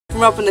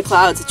From up in the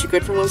clouds, it's your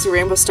good friend Whimsy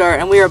Rainbow Star,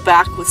 and we are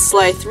back with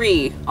Sly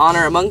 3,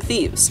 Honor Among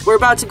Thieves. We're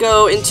about to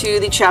go into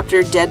the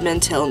chapter Dead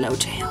Men Tell No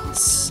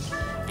Tales,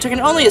 which I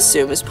can only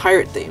assume is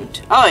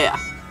pirate-themed. Oh yeah.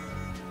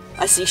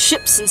 I see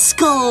ships and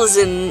skulls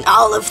and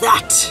all of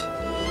that.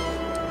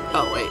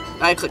 Oh wait,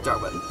 I clicked the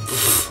wrong button.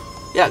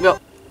 Yeah, go.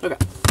 Okay.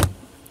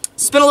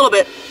 Spin a little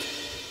bit.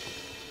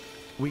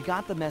 We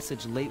got the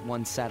message late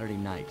one Saturday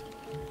night.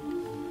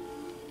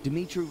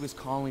 Dimitri was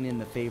calling in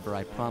the favor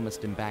I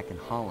promised him back in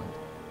Holland.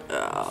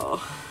 Oh.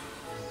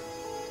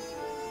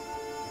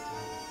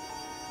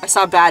 I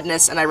saw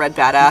badness and I read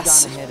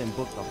badass. He gone ahead and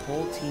booked the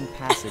whole team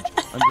passage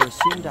under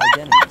assumed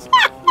identities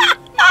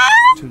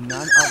to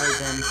none other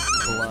than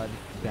Blood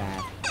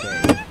Bath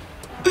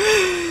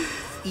Bay.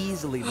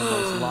 Easily the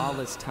most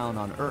lawless town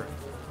on Earth.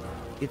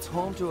 It's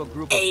home to a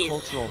group of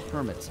cultural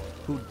hermits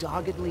who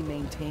doggedly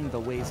maintain the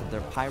ways of their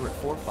pirate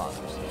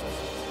forefathers.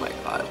 Oh my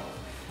god.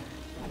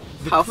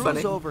 The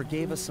cruise over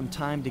gave us some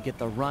time to get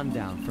the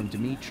rundown from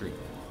Dimitri.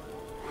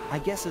 I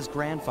guess his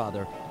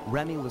grandfather,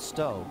 Remy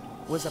Lestow,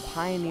 was a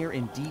pioneer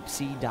in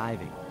deep-sea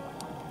diving.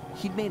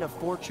 He'd made a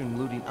fortune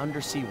looting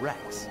undersea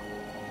wrecks.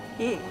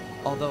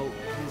 Although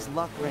his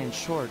luck ran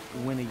short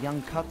when a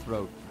young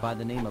cutthroat by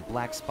the name of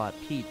Black Spot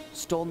Pete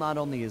stole not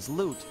only his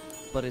loot,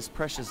 but his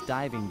precious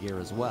diving gear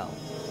as well.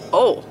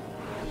 Oh,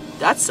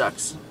 that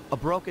sucks. A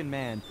broken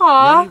man,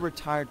 Aww. Remy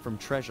retired from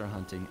treasure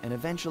hunting and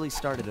eventually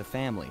started a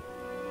family.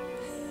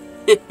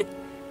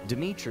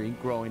 Dimitri,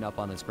 growing up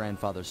on his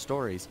grandfather's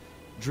stories,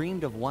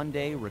 dreamed of one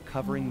day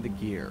recovering the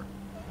gear.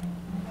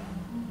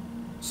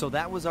 So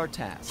that was our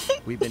task.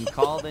 We've been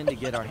called in to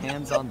get our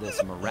hands on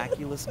this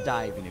miraculous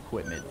diving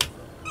equipment.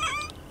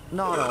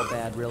 Not all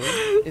bad, really.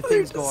 If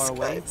things go our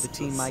way, the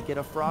team might get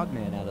a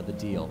frogman out of the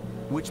deal,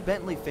 which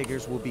Bentley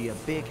figures will be a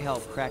big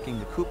help cracking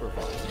the Cooper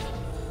vault.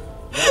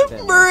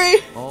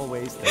 Murray!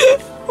 Always there.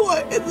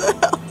 What in the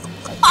hell?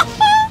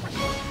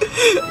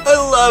 I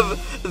love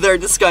their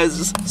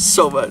disguises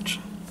so much.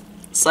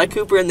 Sly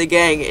Cooper and the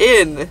gang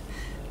in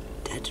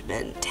Dead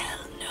Men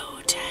Tell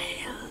No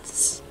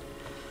Tales.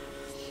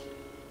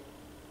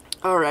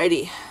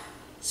 Alrighty.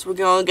 So we're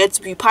gonna get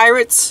to be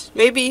pirates,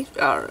 maybe?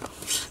 I don't know.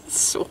 It's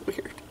so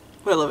weird.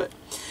 I love it.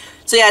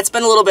 So yeah, it's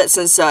been a little bit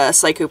since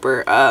Sly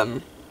Cooper,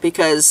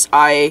 because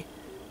I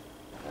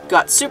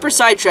got super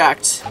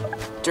sidetracked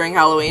during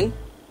Halloween,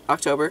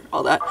 October,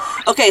 all that.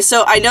 Okay,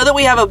 so I know that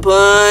we have a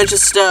bunch of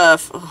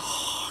stuff.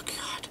 Oh,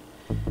 God.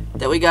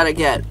 That we gotta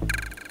get.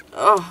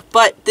 Oh,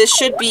 but this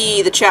should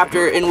be the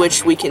chapter in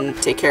which we can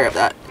take care of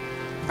that.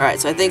 Alright,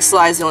 so I think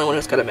Sly's the only one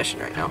who's got a mission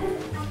right now.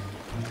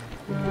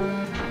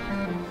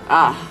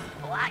 Ah.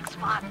 Black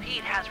Spot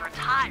Pete has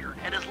retired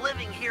and is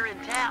living here in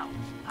town.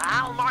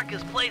 I'll mark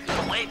his place as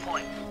a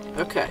waypoint.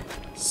 Okay,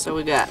 so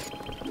we got...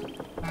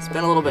 It's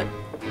been a little bit,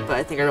 but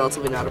I think I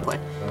relatively know how to play.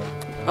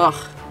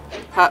 Ugh.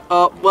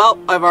 Oh, well,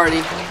 I've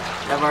already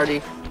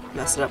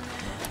messed it up.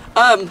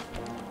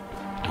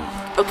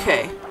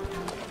 Okay.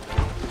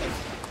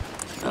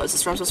 Oh, is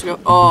this where I'm supposed to go?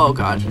 Oh,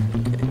 God.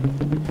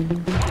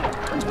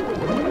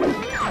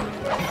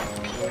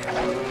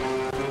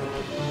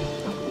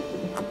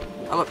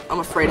 Okay. I'm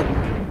afraid of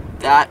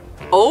that.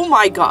 Oh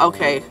my God,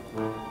 okay.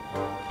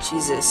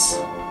 Jesus.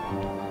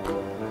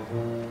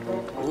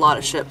 A lot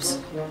of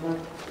ships.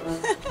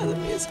 The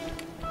music.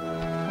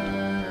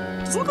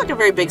 Doesn't look like a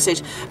very big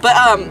stage. But,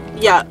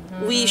 yeah,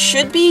 we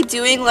should be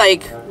doing,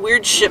 like,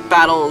 weird ship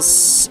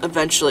battles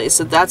eventually.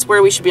 So that's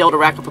where we should be able to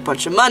rack up a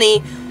bunch of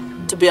money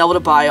to be able to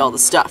buy all the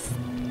stuff.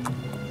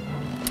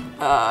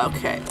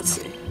 Okay, let's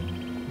see.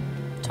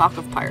 Talk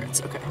of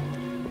pirates, okay.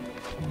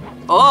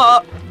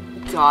 Oh,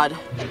 God.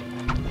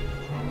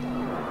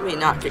 Let me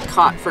not get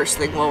caught first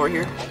thing while we're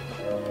here.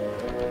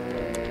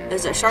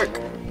 There's a shark.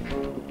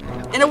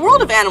 In a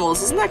world of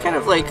animals, isn't that kind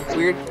of, like,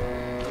 weird?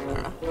 I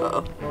don't know.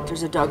 Uh-oh.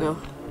 There's a doggo.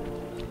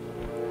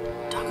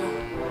 Doggo.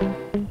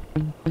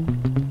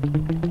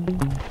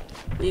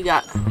 What do you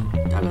got?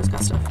 Doggo's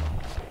got stuff.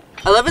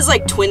 I love his,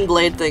 like, twin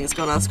blade things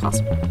going on. It's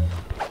awesome.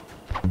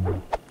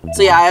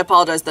 So yeah, I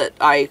apologize that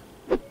I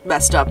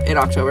messed up in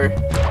October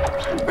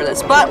for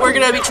this. But we're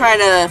gonna be trying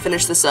to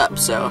finish this up,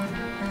 so...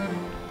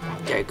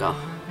 There you go.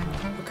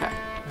 Okay.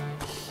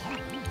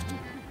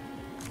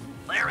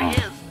 There he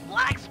is,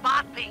 Black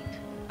Spot Pete.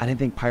 I didn't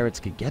think pirates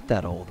could get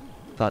that old.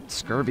 Thought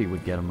scurvy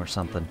would get them or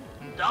something.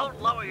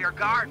 Don't lower your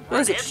guard for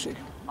an instant.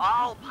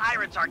 All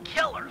pirates are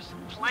killers,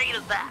 plain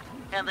as that.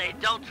 And they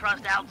don't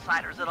trust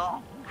outsiders at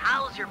all.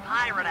 How's your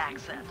pirate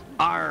accent?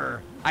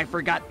 Arr, I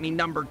forgot me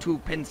number 2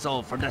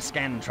 pencil for the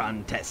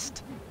Scantron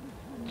test.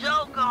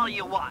 Joke all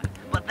you want,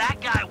 but that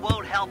guy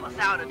won't help us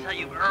out until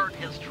you've earned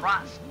his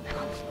trust.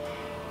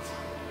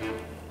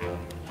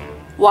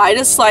 Why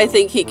does Sly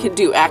think he can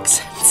do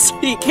accents?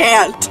 He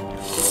can't.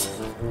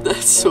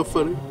 That's so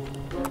funny.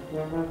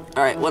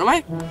 Alright, what am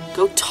I?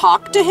 Go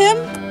talk to him?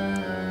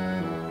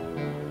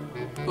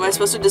 Am I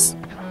supposed to just...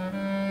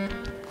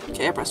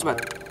 Okay, I pressed a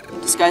button.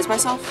 Disguise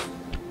myself?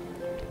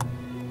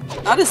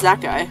 Not as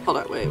that guy. Hold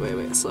on,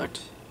 wait,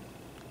 select.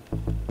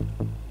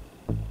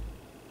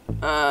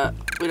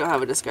 We don't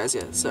have a disguise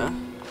yet, so...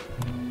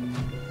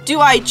 do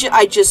I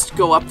just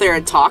go up there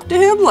and talk to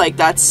him? Like,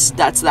 that's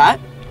that? I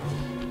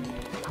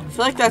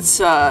feel like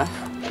that's,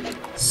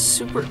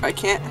 super... I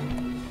can't...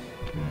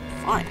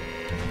 Fine.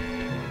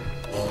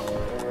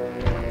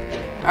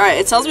 Alright,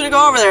 it tells me to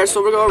go over there,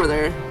 so we'll go over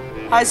there.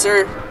 Hi,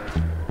 sir.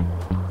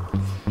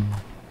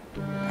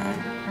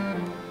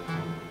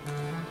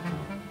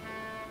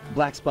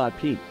 Black Spot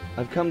Pete,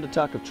 I've come to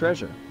talk of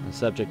treasure, a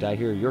subject I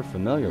hear you're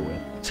familiar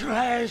with.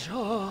 Treasure!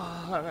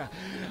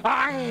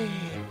 Aye!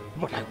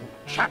 But I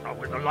won't chatter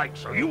with the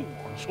likes of you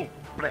on so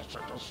blessed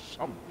a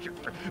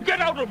subject. Get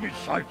out of my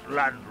sight,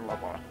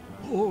 landlubber!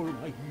 All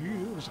my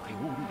years I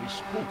only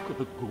spoke of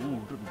the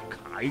golden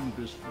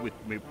kindness with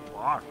me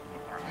partner.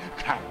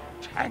 Can't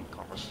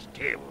tanker a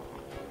stem.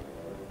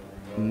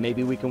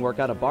 Maybe we can work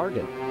out a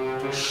bargain.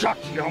 Shut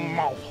your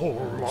mouth hole,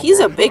 lover. He's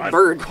a big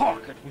bird.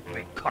 Cork it with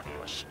me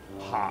cutlass.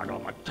 Hard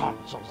on my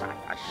tonsils, I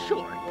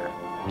assure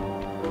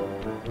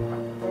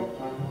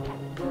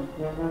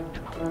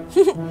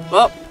you.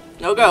 Well,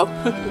 no go.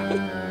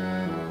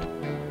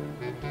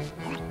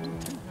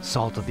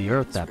 Salt of the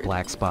earth, that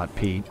Black Spot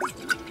Pete.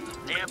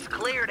 It's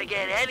clear to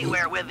get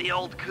anywhere with the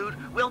old coot,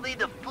 we'll need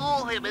to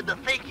fool him into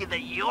thinking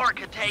that you're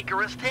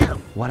cantankerous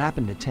Tim. What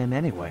happened to Tim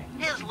anyway?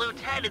 His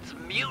lieutenants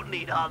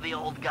mutinied on the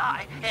old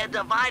guy and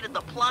divided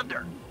the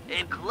plunder,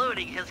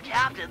 including his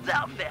captain's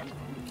outfit.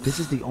 This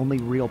is the only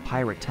real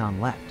pirate town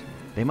left.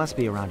 They must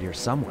be around here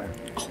somewhere.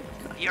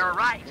 You're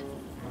right.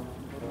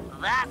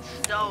 That's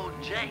Stone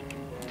Jake,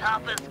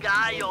 toughest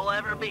guy you'll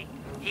ever meet.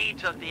 He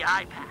took the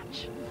eye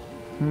patch.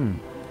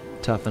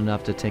 Tough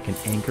enough to take an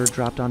anchor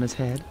dropped on his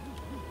head?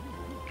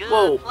 Good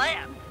Whoa.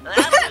 plan.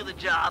 That'll do the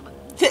job.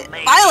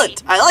 Maybe.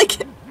 Violent! I like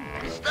it.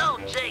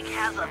 Stone Jake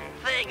has a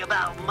thing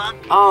about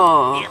monkeys.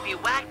 Oh. If you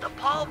whack the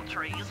palm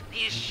trees,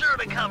 he's sure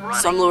to come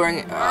running. Some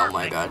luring. Oh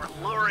my Perfect god.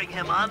 for luring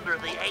him under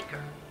the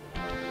anchor.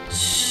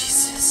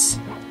 Jesus.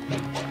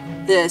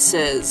 This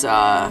is,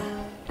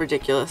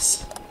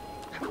 ridiculous.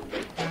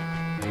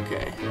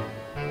 Okay.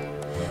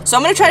 So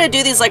I'm gonna try to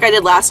do these like I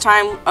did last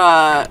time.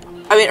 I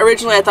mean,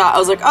 originally I thought, I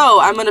was like, oh,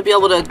 I'm gonna be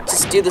able to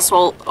just do this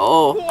whole,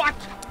 oh. What?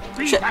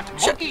 Shit.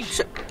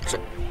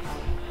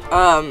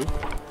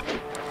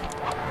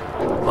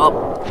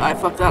 Well, I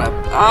fucked that up.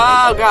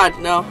 Oh god,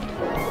 no.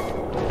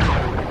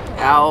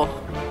 Ow.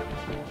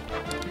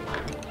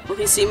 Will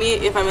he see me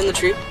if I'm in the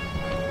tree?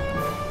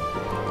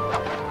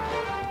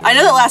 I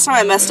know that last time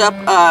I messed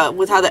up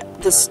with how the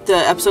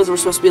episodes were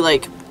supposed to be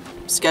like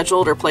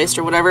scheduled or placed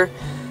or whatever.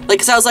 Like,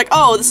 cause I was like,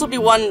 oh, this will be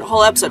one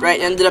whole episode, right?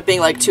 And it ended up being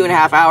like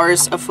 2.5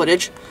 hours of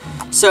footage.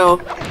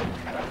 So,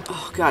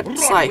 oh god,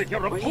 Sly.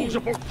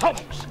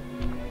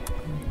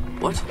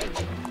 What?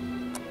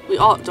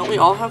 Don't we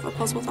all have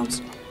opposable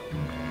thumbs?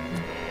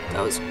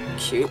 That was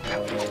cute.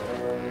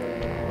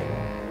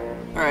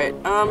 Alright,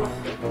 hang on.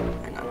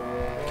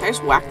 Can I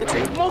just whack the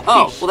tree?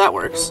 Oh, well that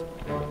works.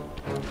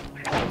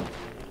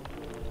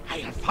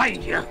 I'll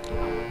find you.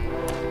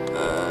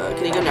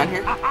 Can you go down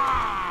here?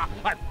 Aha!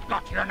 I've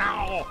got you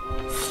now.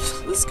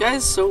 This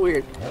guy's so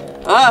weird.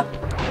 Ah!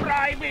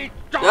 Fly me,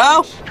 No!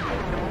 dogs.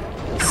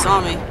 He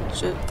saw me.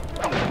 Shit.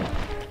 I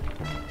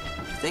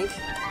think.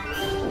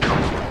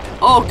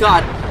 Oh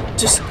god.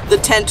 Just, the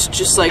tent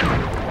just like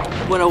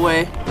went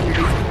away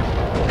underneath.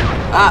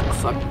 Ah,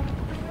 fuck.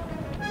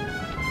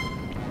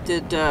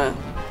 Did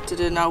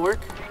it not work?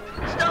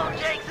 Stone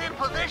Jake's in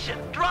position.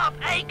 Drop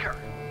anchor.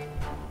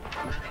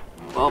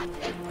 Well,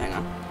 hang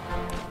on.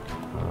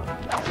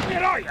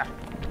 Where are you?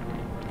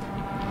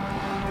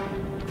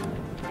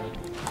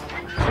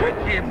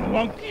 Wicked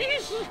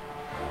monkeys.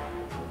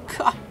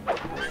 God.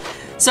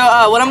 So,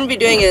 what I'm gonna be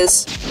doing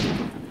is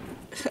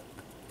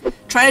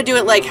trying to do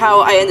it like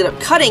how I ended up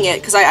cutting it,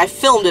 because I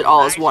filmed it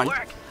all as one. Nice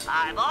work.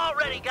 I've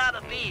already got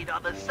a bead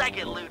on the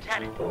second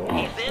lieutenant.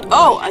 He's in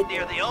Oh, position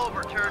near the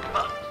overturned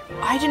boat.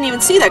 I didn't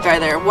even see that guy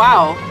there.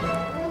 Wow.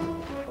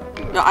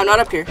 No, I'm not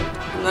up here.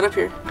 I'm not up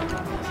here.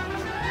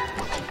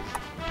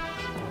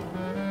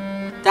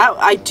 That,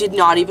 I did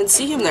not even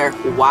see him there.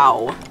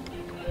 Wow.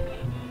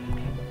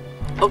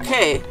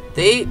 Okay,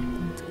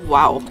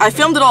 wow. I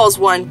filmed it all as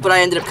one, but I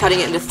ended up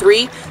cutting it into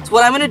 3. So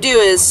what I'm gonna do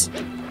is,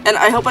 and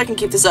I hope I can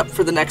keep this up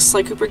for the next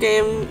Sly Cooper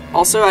game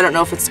also. I don't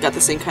know if it's got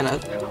the same kind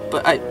of,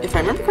 but if I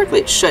remember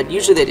correctly, it should.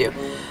 Usually they do.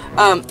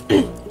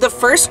 The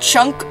first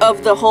chunk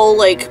of the whole,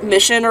 like,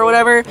 mission or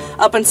whatever,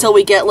 up until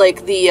we get,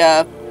 like,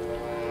 the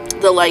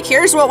like,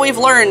 here's what we've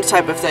learned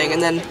type of thing,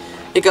 and then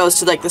it goes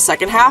to, like, the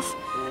second half,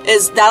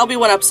 that'll be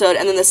one episode,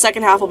 and then the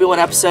second half will be one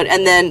episode,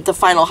 and then the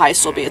final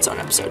heist will be its own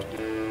episode.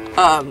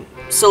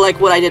 So, like,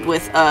 what I did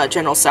with,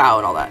 General Sao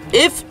and all that.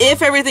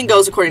 If everything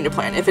goes according to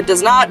plan. If it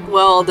does not,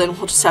 well, then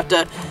we'll just have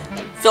to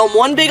film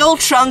one big old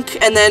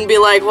chunk, and then be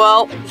like,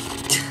 well,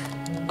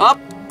 up.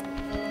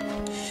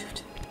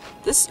 Shoot.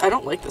 This, I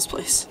don't like this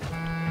place.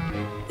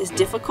 It's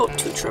difficult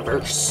to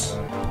traverse.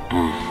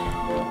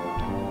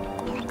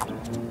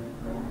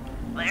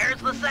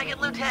 There's the second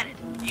lieutenant.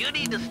 You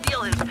need to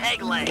steal his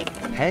peg leg.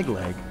 Peg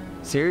leg?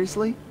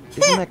 Seriously?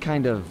 Isn't that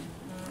kind of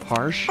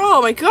harsh?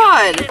 Oh my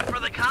god! And for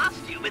the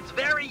costume, it's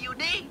very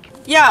unique.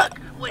 Yeah.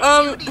 Look,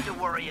 What you need to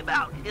worry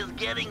about is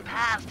getting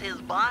past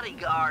his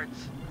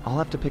bodyguards. I'll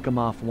have to pick them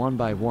off one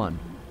by one.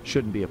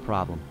 Shouldn't be a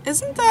problem.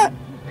 Isn't that...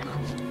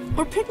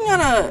 We're picking on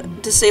a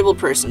disabled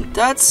person.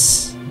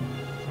 That's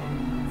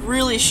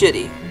really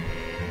shitty.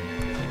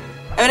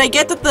 I mean, I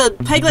get that the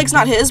peg leg's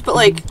not his, but,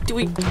 like, do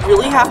we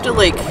really have to,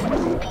 like,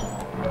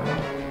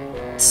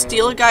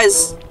 steal a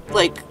guy's,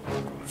 like,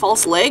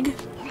 false leg?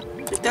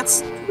 Like,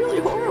 that's really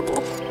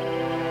horrible.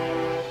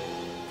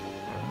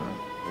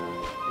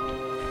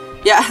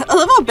 Yeah, I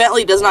love how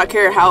Bentley does not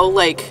care how,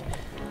 like,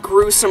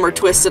 gruesome or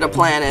twisted a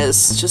plan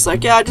is. It's just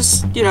like, yeah,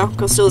 just, you know,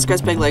 go steal this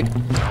guy's peg leg.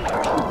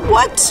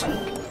 What?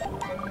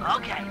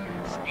 Okay,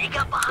 sneak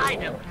up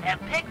behind him and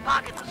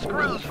pickpocket the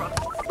screws from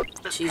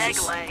the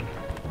peg leg.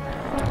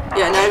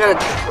 Yeah, now I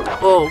gotta...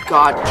 Oh,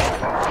 God.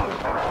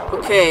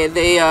 Okay,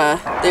 they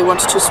want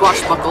to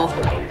swashbuckle.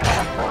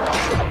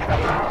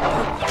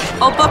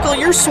 I'll buckle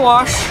your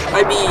swash.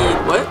 I mean,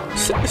 what?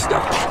 No.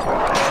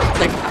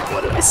 Like,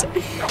 what did I say?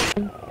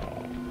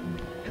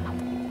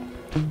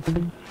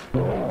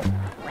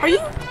 Are you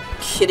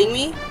kidding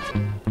me?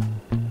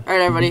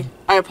 Alright, everybody.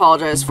 I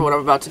apologize for what I'm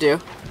about to do.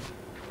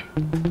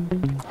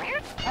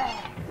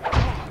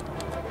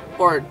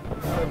 Or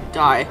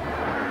die.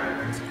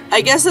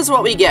 I guess that's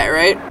what we get,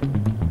 right?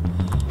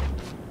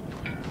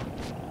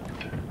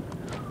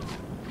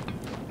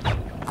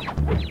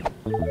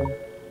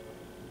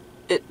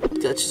 It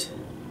glitched.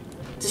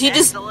 Did he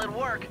just... Excellent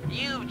work.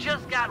 You've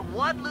just got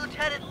one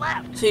lieutenant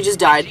left. So he just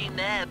died.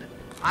 Ned.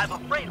 I'm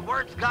afraid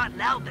word's gotten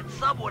out that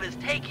someone is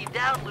taking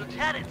down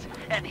lieutenants,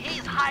 and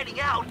he's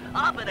hiding out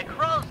up in a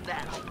crow's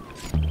nest.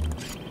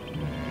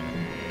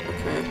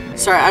 Okay.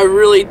 Sorry, I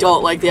really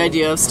don't like the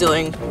idea of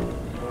stealing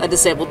a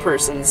disabled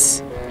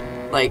person's...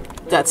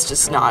 Like, that's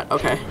just not...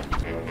 Okay.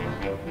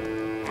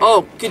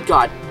 Oh, good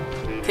God.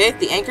 Okay,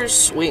 the anchors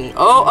swing.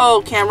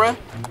 Oh, camera.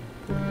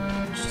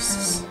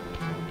 Jesus.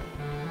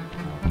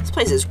 This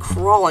place is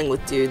crawling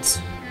with dudes.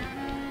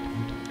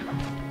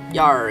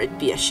 Yarr, it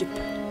be a ship.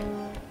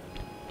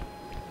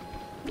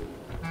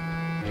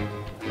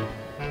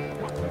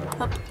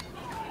 Up.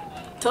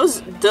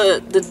 Those,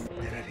 They're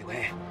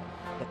everywhere.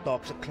 The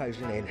dogs are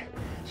closing in.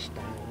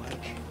 Stay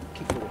awake.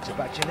 Keep your wits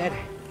about your head.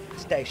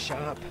 Stay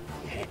sharp.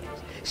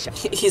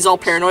 He's all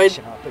paranoid.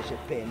 Sharp as a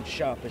pin,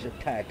 sharp as a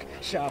tack,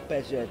 sharp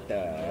as a...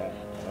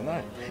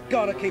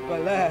 Gotta keep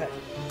alert.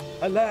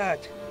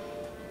 Alert.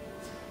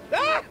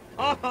 Ah!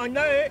 Oh, I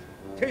know it.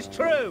 'Tis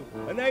true.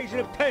 An Asian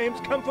of Thames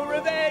come for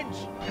revenge.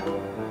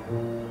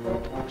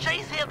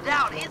 Chase him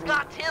down. He's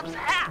got Tim's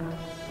hat.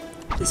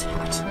 His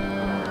hat.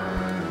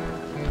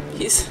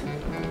 He's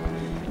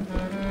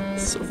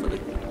so funny.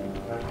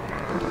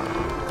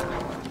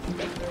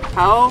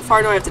 How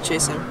far do I have to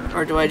chase him?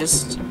 Or do I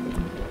just...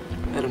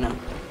 I don't know.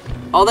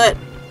 All that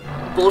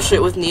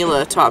bullshit with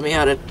Neela taught me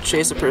how to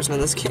chase a person in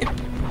this game.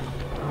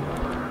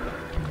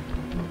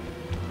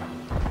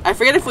 I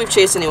forget if we've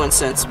chased anyone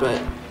since,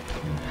 but...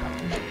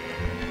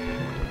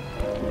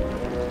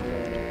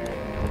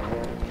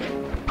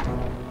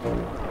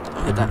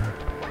 I'll hit that.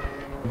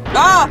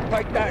 Ah!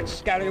 Take that,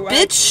 scallywag.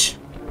 Bitch!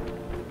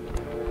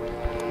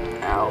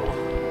 Ow.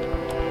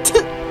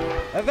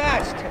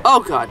 Avast! Oh,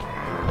 God.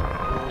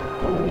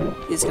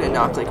 He's gonna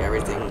knock, like,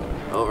 everything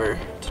over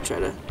to try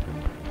to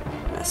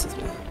mess with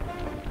me.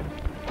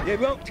 You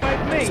won't take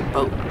me.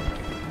 Boat.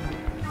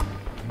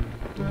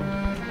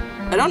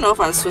 I don't know if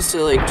I'm supposed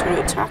to, like, try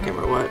to attack him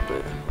or what,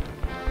 but...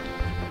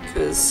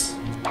 Because...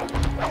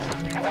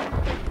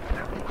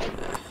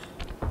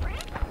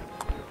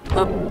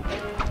 Up.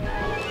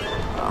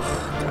 Oh,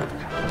 God.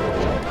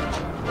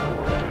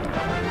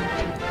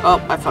 Oh,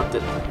 I fucked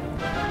it.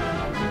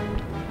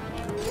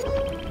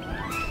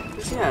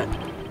 Where's he at?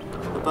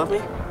 Above me?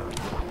 There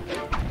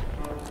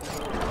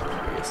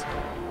he is.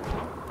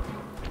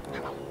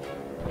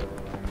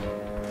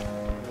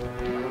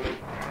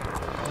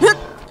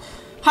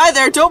 Hi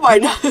there, don't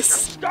mind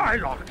us.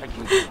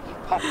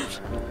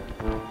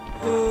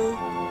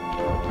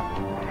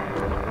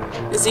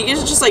 Is he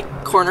gonna just like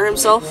corner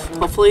himself?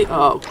 Hopefully.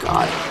 Oh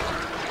God.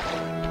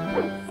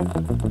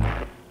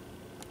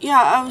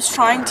 Yeah, I was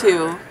trying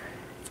to.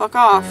 Fuck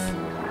off.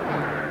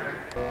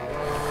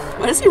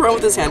 Why does he run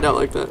with his hand out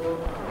like that?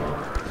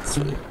 That's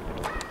funny.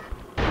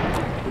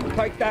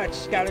 Take that,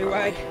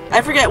 scallywag.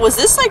 I forget, was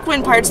this like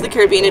when Pirates of the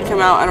Caribbean had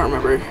come out? I don't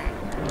remember.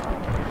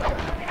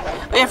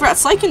 Oh yeah, I forgot.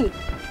 Sly can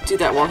do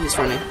that while he's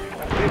running.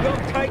 You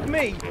don't take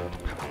me.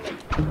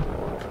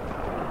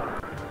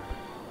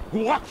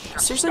 What?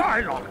 Seriously?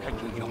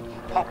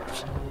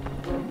 Pops.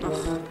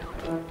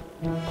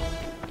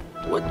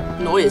 What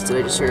noise did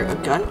I just hear? A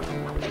gun?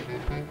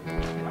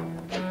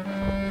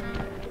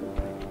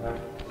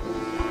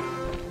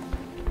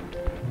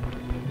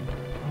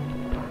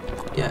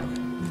 Yeah.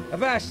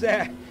 Avast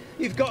there.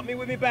 You've got me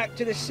with me back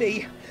to the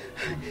sea.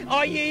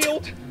 I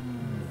yield.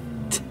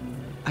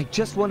 I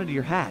just wanted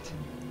your hat.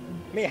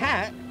 Me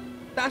hat?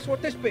 That's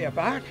what this be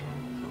about.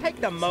 Take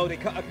the moldy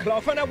cut of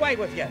cloth and away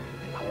with you.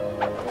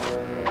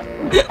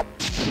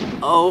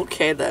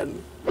 Okay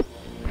then.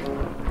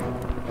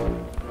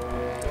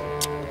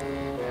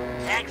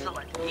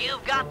 Excellent.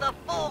 You've got the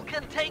full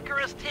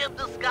cantankerous Tim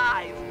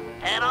disguise.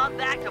 Head on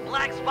back to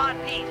Black Spot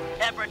Pete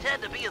and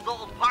pretend to be his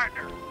old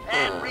partner.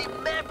 And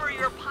remember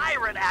your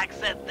pirate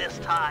accent this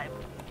time.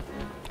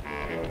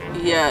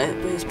 Yeah,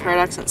 but his pirate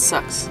accent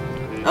sucks.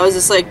 I was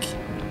just like...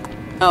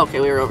 Oh, okay,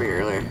 we were over here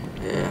earlier.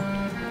 Yeah.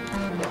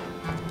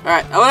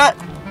 Alright, I wanna...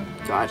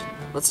 God,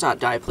 let's not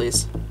die,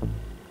 please.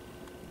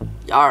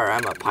 Yarr,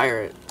 I'm a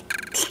pirate.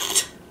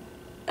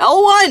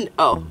 L1!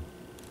 Oh.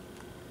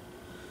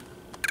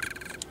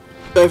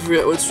 I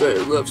forget what's right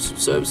and left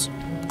sometimes.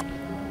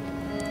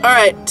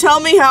 Alright, tell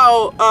me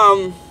how,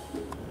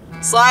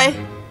 Sly?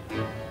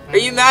 Are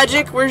you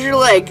magic? Where's your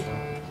leg?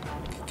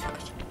 God.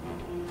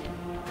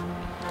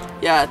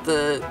 Yeah,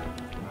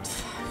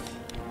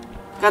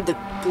 God, the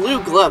blue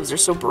gloves are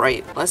so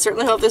bright. I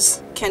certainly hope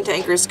this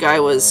cantankerous guy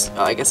was...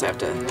 Oh, I guess I have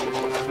to...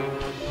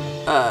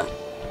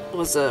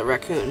 was a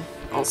raccoon,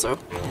 also.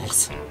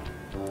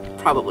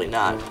 Probably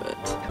not, but...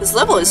 This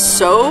level is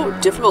so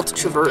difficult to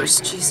traverse.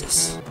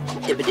 Jesus.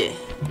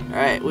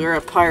 Alright, we're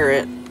a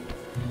pirate.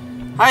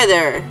 Hi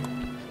there!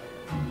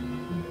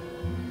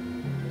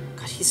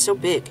 God, he's so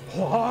big.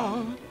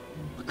 What?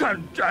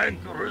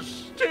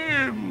 Cantankerous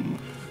Tim!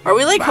 Are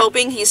we, like,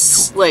 hoping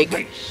he's,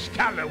 like,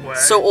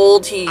 so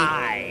old he...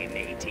 Aye,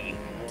 matey.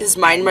 His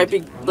mind might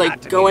be,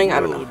 like, going? I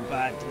don't know.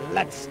 But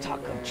let's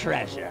talk of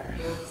treasure.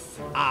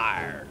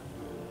 Arr.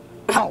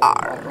 How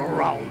about a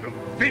round of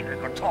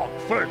vinegar talk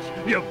first,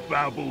 you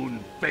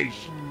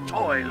baboon-faced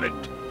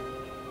toilet?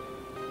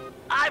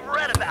 I've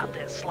read about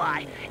this,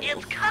 Sly.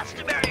 It's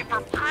customary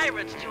for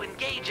pirates to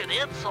engage in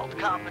insult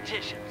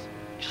competitions.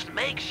 Just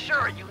make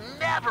sure you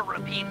never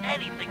repeat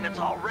anything that's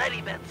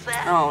already been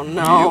said. Oh,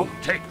 no. You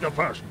take the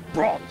first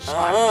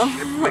broadside,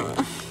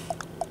 shipmate.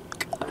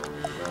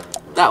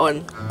 That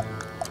one.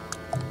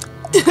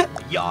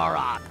 You're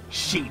a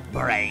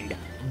sheep-brained,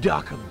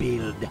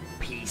 duck-billed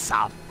piece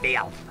of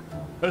filth.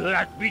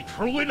 That be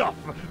true enough,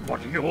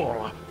 but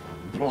you're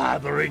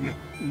blathering,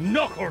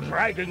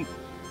 knuckle-dragging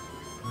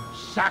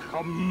sack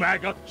of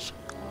maggots.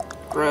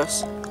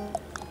 Gross.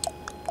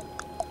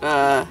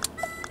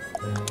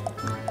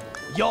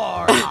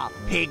 You're a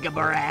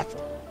pig-breathed,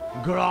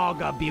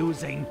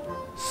 grog-abusing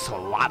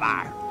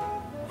slobber.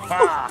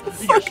 Ah,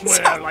 you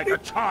swear like a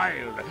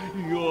child.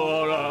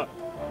 You're a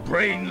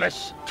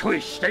brainless,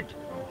 twisted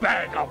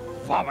bag of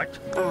vomit.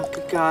 Oh,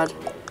 good God.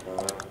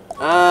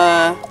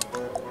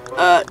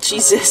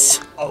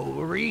 Jesus. Oh,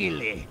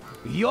 really?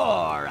 You're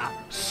a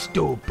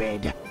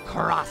stupid,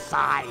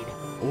 cross-eyed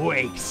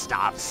waste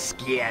of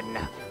skin.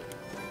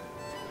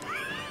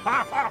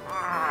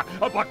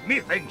 But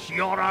methinks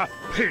you're a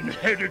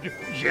pin-headed,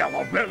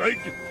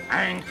 yellow-bellied,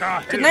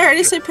 anchor-headed... Didn't I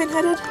already say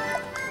pinheaded?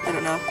 I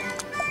don't know.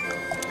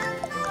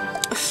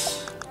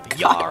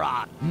 You're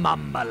a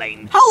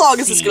mumbling, How long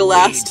is this gonna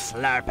last?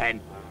 seaweed slurping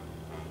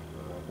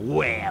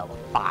whale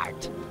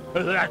fart.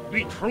 That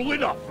be true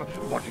enough,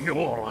 but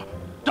you're a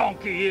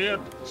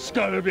donkey-eared,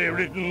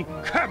 scurvy-ridden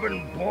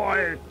cabin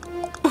boy.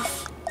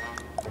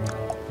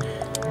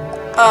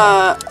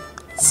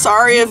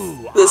 Sorry if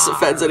this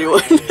offends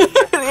anyone.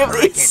 Any of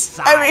these.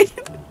 I mean...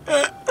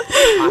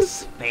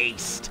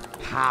 Puss-faced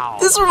cow.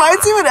 This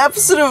reminds me of an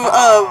episode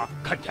of,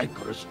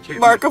 Cantankerous Tim.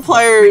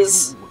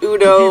 Markiplier's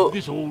Uno,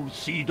 This old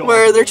sea dog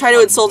where they're trying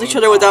to insult each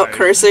other without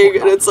cursing,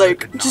 and it's,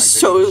 like, just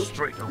so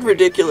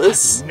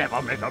ridiculous.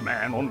 Never met a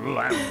man on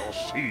land or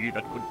sea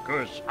that could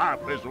curse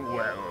half as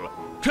well.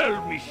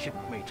 Tell me,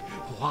 shipmate,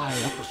 why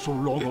after so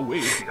long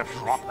away do you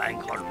drop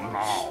anchor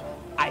now?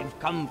 I've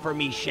come for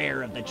me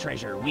share of the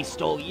treasure we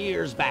stole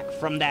years back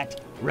from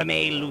that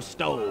Remy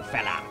Lousteau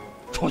fella.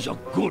 'Twas a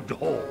good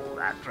haul,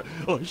 that.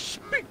 I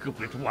speak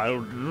of it while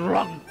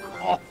drunk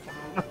often.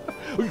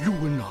 You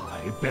and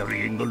I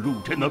burying the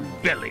loot in the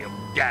belly of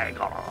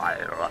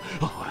YARRR.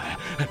 Aye,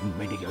 and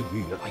many a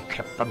year I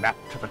kept the map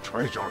to the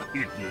treasure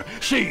hidden,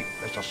 safe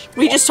as a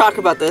We just talk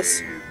about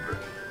this.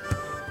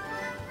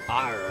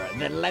 Arr,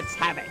 then let's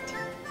have it.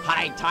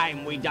 High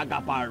time we dug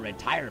up our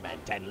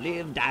retirement and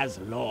lived as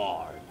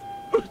lord.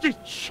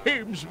 It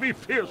shames me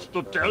fierce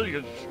to tell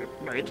you,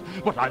 shipmate,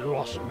 but I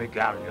lost my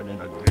galleon in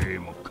a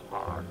game of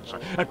cards.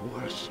 And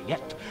worse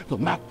yet, the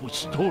map was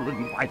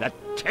stolen by that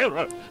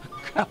terror,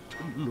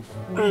 Captain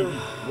Lefou.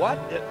 What?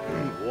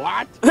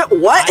 What?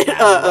 What?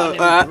 I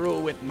have through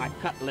with my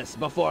cutlass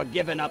before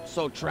giving up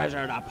so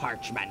treasured a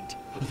parchment.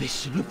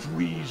 This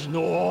Lefou's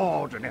no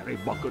ordinary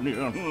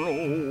buccaneer,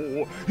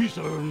 no. He's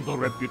earned the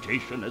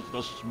reputation as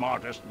the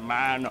smartest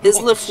man. Is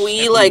on Lefou,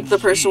 7 like, the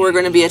person we're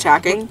going to be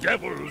attacking? The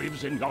devil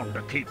lives in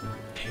yonder keep.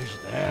 'Tis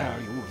there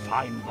you'll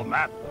find the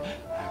map,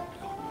 and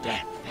your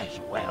death as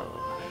well.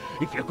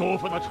 If you go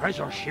for the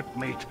treasure,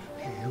 shipmate,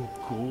 you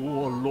go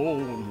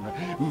alone.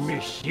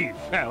 Missy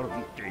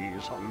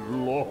Ferrante's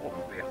alone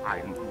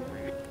behind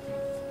me.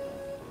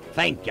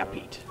 Thank you,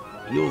 Pete.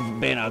 You've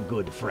been a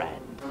good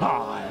friend.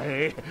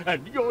 Aye,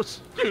 and you're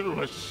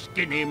still a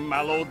skinny,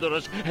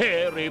 malodorous,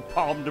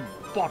 hairy-palmed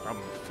bottom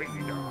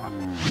feeder.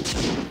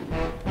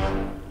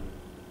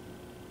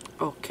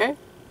 Okay.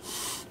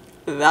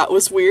 That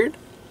was weird.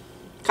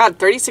 God,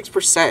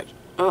 36%.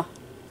 Ugh.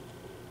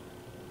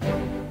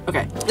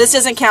 Okay. This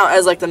doesn't count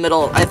as like the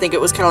middle. I think it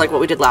was kind of like what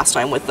we did last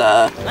time with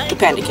the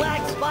Panda King.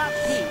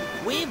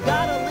 We've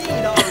got a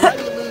lead on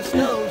Remy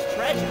Snow's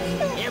treasure.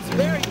 It's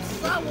buried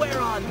somewhere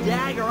on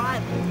Dagger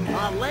Island,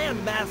 a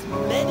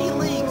landmass many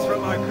leagues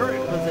from our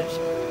current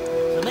position.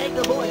 To make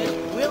the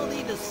voyage, we'll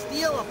need to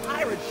steal a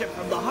pirate ship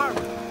from the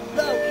harbor.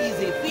 No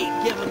easy feat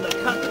given the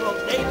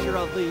cutthroat nature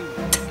of the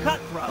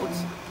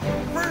cutthroats.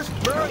 First,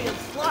 Murray and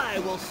Sly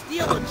will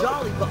steal a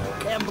jolly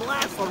boat and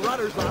blast the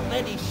rudders off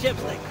any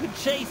ships that could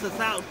chase us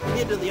out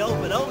into the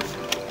open ocean.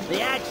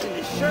 The action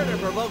is sure to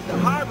provoke the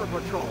harbor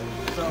patrol,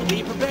 so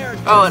be prepared.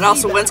 Oh, and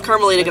also, when's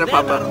Carmelita gonna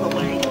pop out up? of the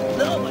way,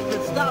 no one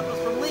could stop us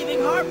from leaving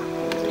harbor.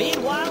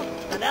 Meanwhile,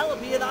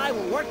 Penelope and I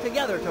will work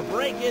together to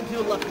break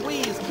into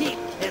Lafouille's keep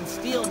and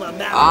steal the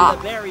map of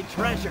the buried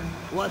treasure.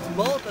 Once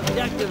both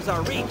objectives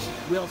are reached,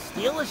 we'll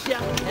steal a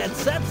ship and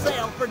set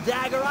sail for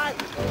Dagger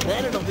Island.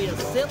 Then it'll be a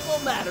simple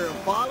matter of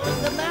following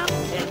the map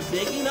and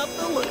digging up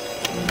the loot.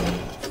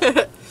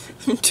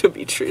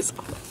 Demetrius.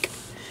 Oh my god.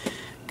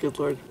 Good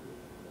lord.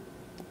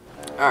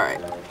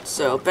 Alright,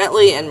 so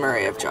Bentley and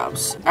Murray have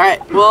jobs.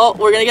 Alright, well,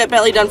 we're gonna get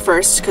Bentley done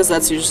first, because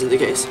that's usually the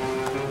case.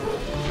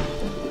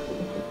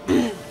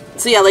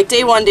 So yeah, like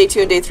day 1, day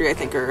 2, and day 3, I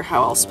think, are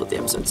how I'll split the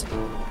episodes.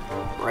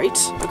 Right?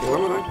 Okay, where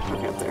am I going?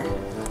 Okay, up there.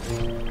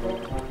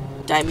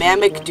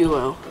 Dynamic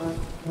duo.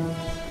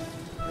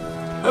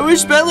 I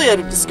wish Bentley had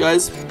a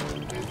disguise.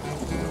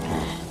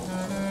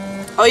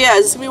 Oh yeah,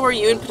 is this gonna be where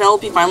you and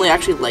Penelope finally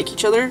actually like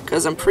each other?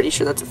 Because I'm pretty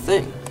sure that's a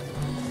thing.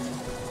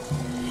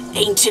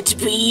 Ain't it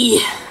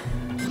be?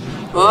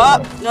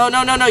 Oh, no,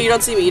 no, no, no, you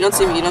don't see me, you don't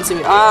see me, you don't see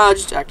me. Ah,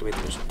 just activate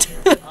the mission.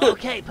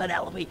 Okay,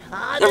 Penelope,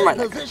 I'm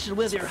in position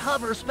with your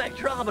hover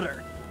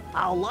spectrometer.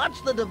 I'll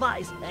launch the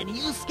device, and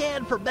you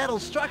scan for metal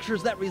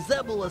structures that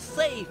resemble a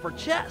safe or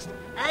chest.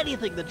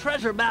 Anything the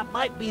treasure map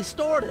might be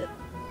stored in.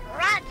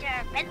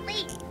 Roger,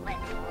 Bentley.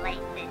 Let's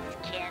light this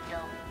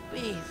candle.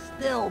 Be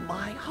still,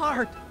 my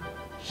heart.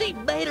 She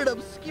made an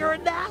obscure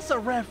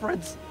NASA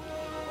reference.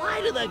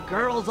 Why do the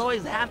girls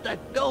always have to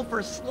go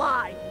for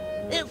Sly?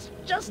 It's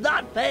just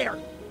not fair.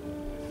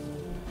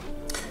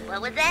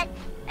 What was that?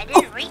 I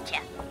didn't reach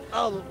you.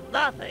 Oh,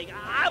 nothing.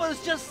 I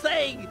was just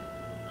saying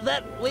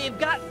that we've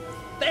got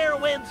fair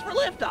winds for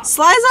liftoff.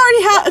 Sly's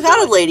already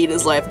got a lady in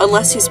his life,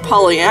 unless he's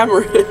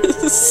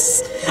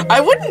polyamorous. I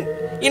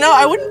wouldn't, you know,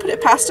 I wouldn't put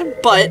it past him,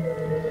 but...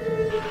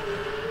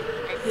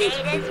 The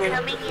data's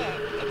coming in.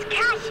 It's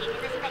caching in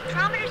the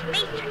spectrometer's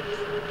matrix.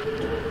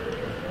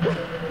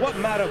 What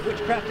matter of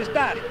witchcraft is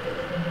that?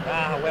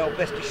 Ah, well,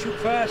 best to shoot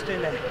first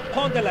and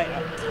ponder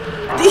later.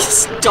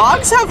 These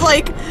dogs have,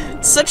 like,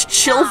 such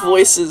chill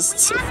voices.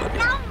 It's so funny.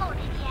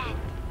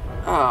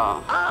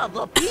 Ah,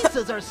 the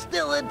pieces are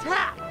still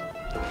intact.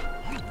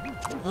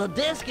 The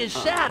disk is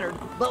shattered,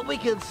 but we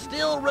can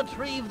still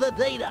retrieve the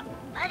data.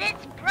 But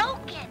it's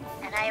broken,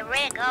 and I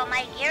rig all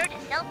my gear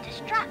to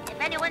self-destruct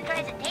if anyone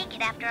tries to take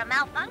it after a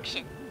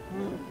malfunction.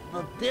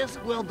 The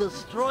disk will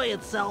destroy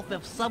itself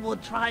if someone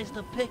tries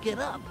to pick it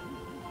up.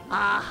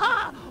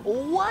 Aha!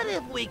 What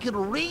if we could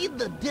read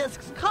the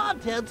disk's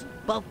contents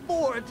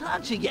before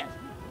touching it?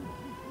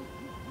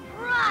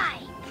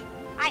 Right!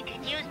 I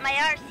could use my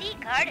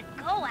RC car to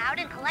go out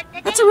and collect the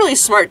data. That's a really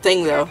smart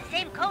thing, though. It's the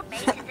same code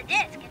base as the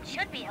disk and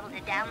should be able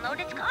to download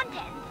its contents.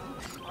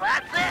 Well,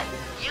 that's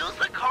it. Use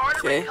the car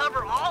to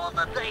recover all of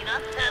the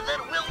data, and then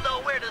we'll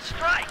know where to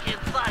strike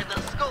inside the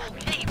Skull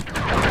Keep.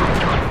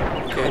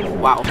 Okay,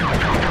 wow.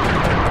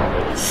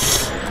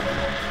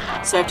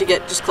 So I have to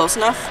get just close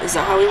enough? Is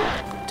that how we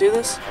do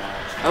this?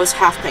 I was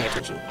half paying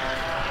attention.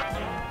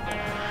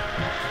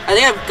 I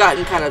think I've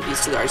gotten kind of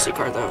used to the RC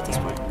car, though, at this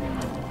point.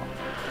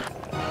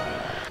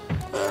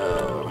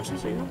 Where am I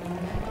supposed to go?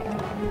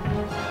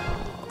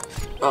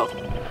 Oh,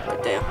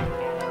 damn.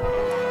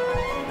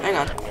 Hang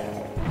on.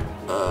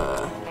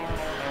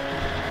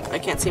 I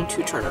can't seem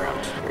to turn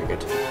around. Very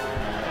good.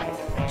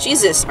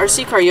 Jesus,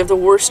 RC car, you have the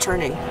worst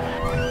turning.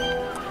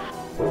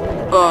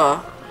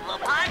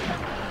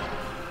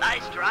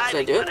 Nice driving,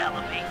 Did I do it?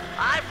 Penelope.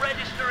 I'm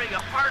registering a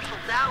partial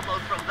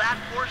download from that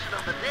portion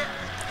of the disk.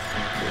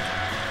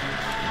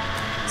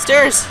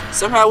 Stairs!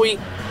 Somehow we...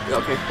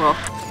 Okay, well...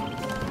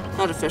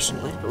 Not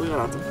efficiently, but we got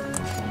on them.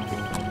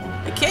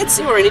 I can't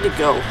see where I need to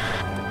go.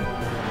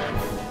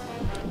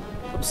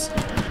 Oops.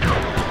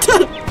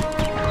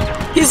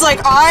 He's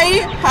like,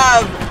 I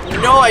have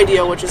no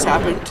idea what just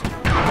happened.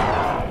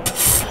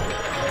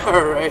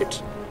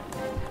 Alright.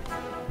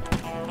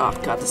 Oh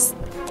god, this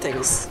thing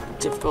is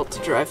difficult to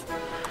drive.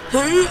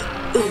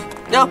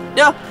 No,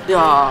 no, no.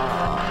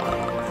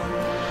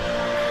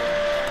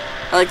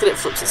 I like that it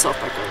flips itself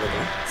back over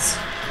there.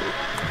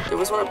 Cool. There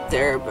was one up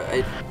there, but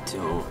I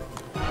don't...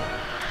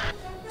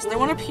 Isn't there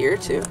one up here,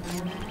 too?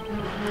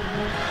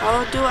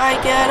 How do I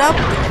get up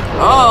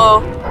there?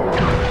 Oh!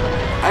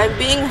 I'm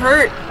being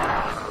hurt!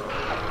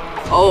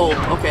 Oh,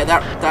 okay,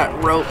 that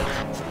rope,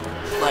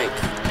 like,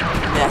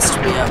 messed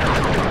me up.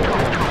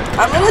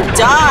 I'm gonna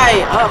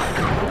die! Oh.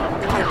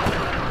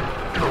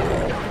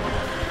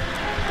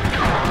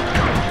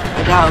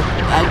 I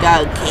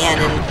got a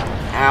cannon.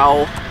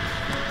 Ow.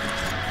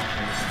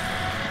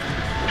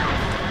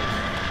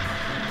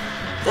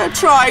 They're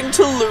trying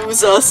to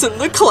lose us in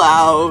the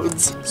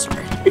clouds.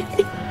 Sorry.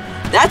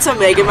 That's a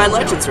Mega Man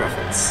Legends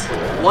reference.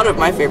 One of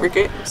my favorite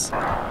games.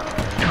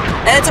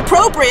 And it's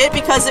appropriate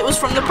because it was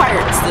from the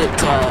pirates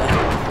that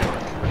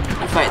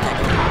you fight in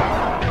that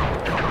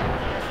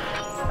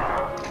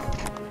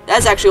game.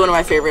 That's actually one of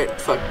my favorite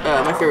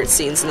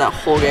scenes in that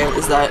whole game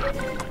is that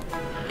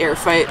air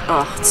fight.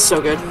 Oh, it's so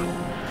good.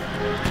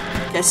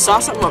 Okay, I saw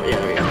something over here.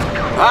 There we go.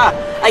 Ah,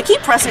 I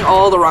keep pressing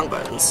all the wrong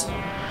buttons.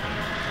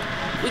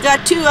 We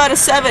got 2 out of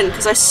 7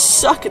 because I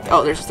suck at.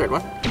 Oh, there's a 3rd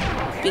one.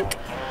 Bink.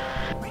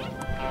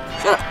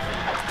 Shut up.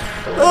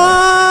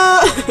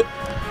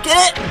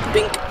 Get it!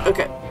 Bink.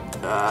 Okay.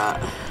 Yeah,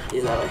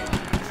 that way.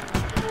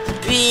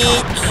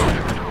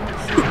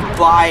 Bink.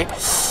 Bye.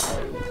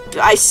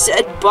 I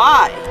said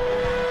bye.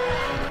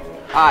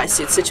 Ah, I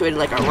see. It's situated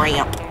like a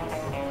ramp.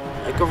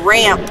 Like a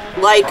ramp.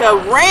 Like a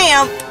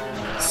ramp.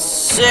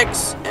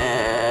 6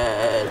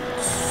 and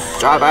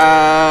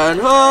 7.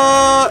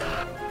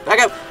 Back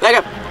up. Back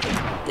up.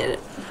 Did it.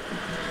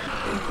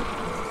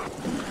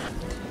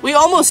 We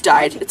almost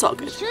died. It's all We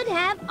good. should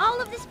have all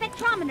of the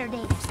spectrometer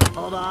data.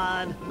 Hold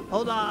on.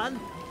 Hold on.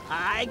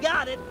 I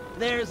got it.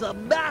 There's a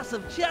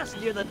massive chest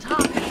near the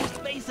top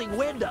facing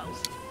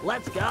windows.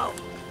 Let's go.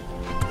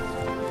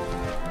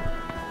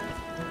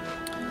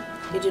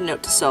 Need a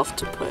note to self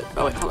to put.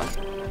 Oh, wait, hold on.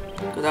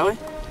 Go that way?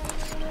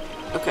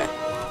 Okay.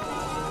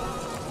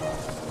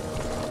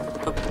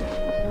 Oh.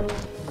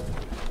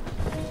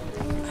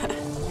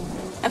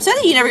 I'm sad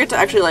that you never get to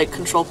actually, like,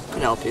 control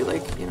Penelope,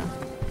 like, you know.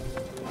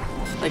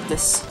 Like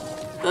this.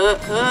 Oh,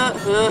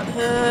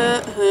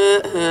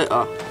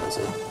 that's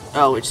it.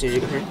 Oh, we just need to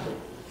go here.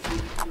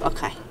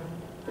 Okay.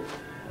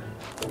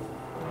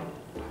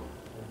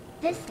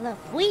 This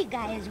LaFouille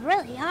guy is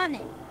really on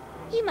it.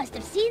 He must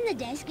have seen the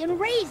desk and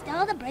raised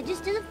all the bridges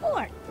to the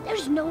fort.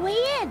 There's no way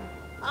in.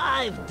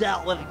 I've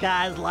dealt with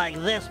guys like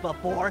this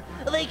before.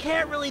 They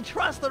can't really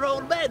trust their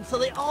own men, so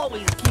they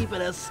always keep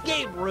an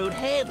escape route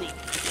handy.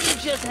 You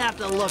just have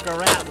to look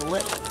around a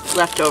little.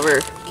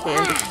 Leftover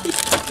candy. Wow.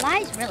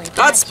 Sly's really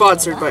Not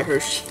sponsored by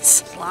Hershey's.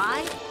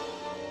 Sly?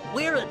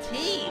 We're a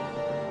team.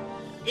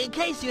 In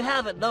case you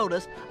haven't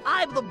noticed,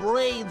 I'm the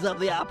brains of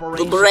the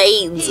operation. The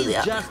brains of He's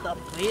the just a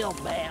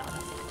field man.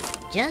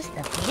 Just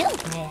the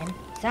field man.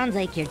 Sounds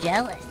like you're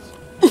jealous.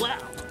 Well,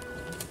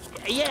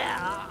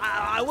 yeah,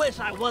 I wish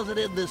I wasn't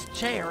in this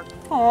chair.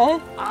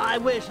 Aww. I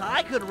wish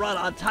I could run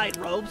on tight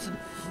ropes and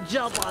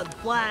jump on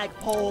flag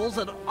poles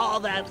and all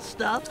that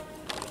stuff.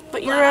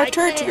 But you're a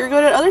church. You're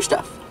good at other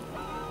stuff.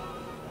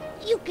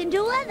 You can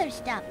do other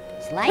stuff.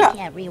 Sly Yeah.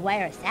 can't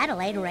rewire a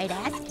satellite or write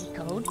ASCII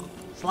code.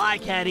 Sly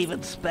can't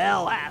even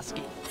spell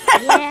ASCII.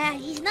 Yeah,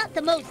 he's not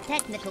the most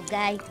technical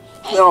guy.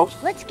 Hey, No.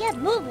 let's get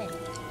moving.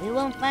 We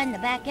won't find the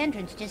back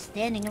entrance just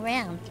standing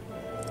around.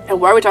 And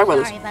why are we talking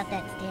about Sorry this? about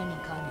that standing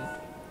comment.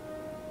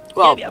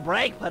 Well, Give me a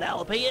break,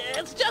 Penelope.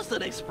 It's just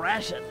an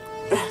expression.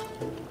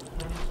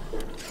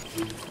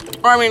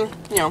 I mean,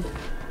 you know.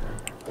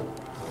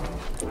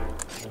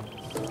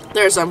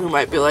 There's some who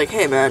might be like,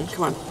 hey man,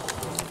 come on.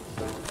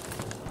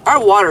 Our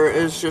water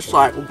is just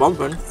like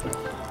bumping.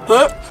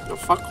 Huh? The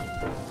fuck?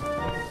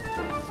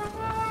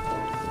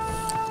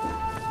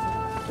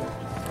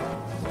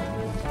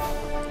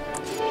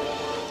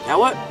 Now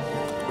what?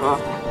 Oh.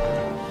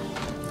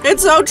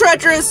 It's so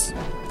treacherous!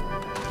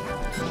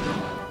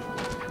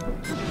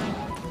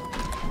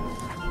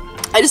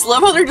 I just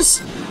love how they're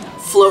just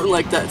floating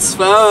like that. It's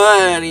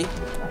funny.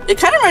 It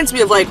kind of reminds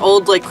me of like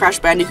old like Crash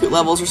Bandicoot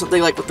levels or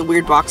something, like with the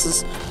weird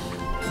boxes.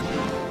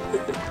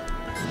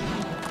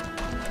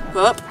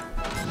 Up.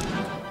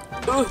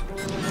 Ooh.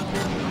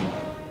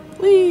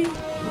 Whee.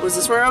 Was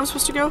this where I was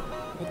supposed to go?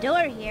 The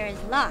door here is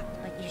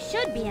locked, but you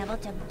should be able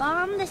to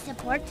bomb the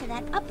support to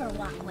that upper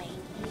walkway.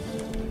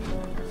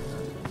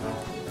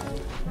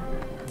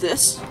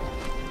 This?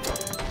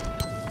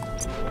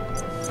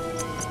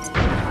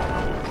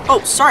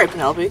 Oh, sorry,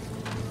 Penelope.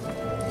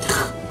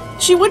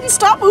 She wouldn't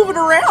stop moving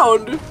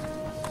around.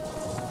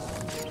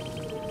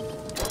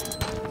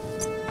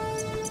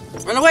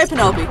 Run away,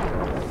 Penelope.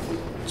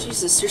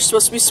 Jesus, you're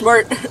supposed to be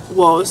smart.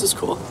 Whoa, this is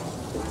cool.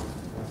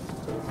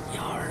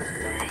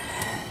 YARRR.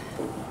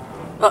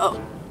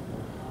 Uh-oh.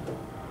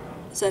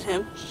 Is that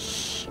him?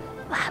 Shh.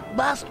 That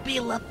must be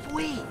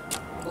LaFouille.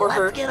 Or Let's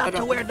her. get I up to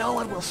don't- where no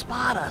one will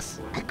spot us.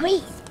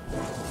 Agreed.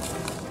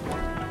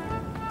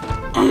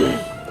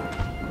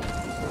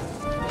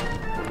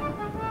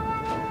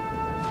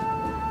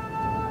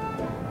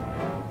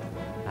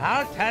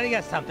 I'll tell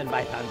you something,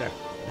 by thunder.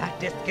 That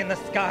disc in the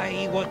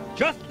sky was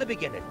just the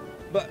beginning.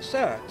 But,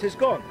 sir, 'tis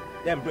gone.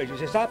 Them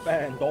bridges is up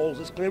and all's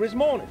as clear as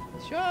morning.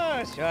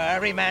 Sure, sure.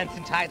 Every man's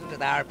entitled to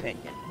their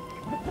opinion.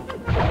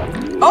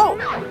 Oh!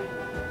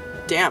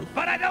 Damn.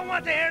 But I don't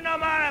want to hear no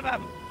more of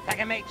him.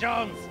 Second Mate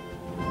Jones.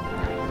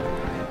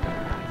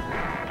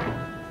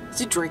 Is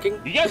he drinking?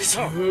 Yes,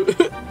 sir.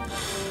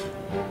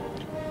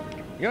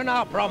 You're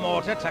now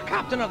promoted to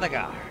Captain of the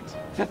Guard.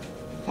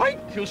 Thank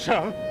you,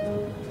 sir.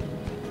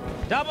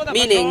 Double the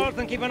Meaning, patrols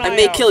and keep an I eye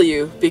may out. kill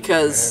you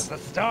because, There's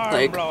a storm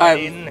like, blowing I'm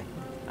in.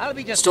 I'll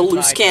be just just a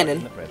loose inside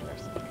cannon. watching the prisoners.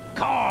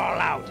 Call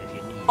out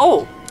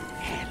Oh.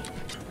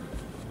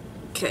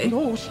 Okay.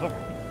 No, sir.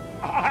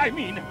 I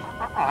mean,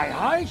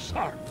 aye,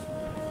 sir.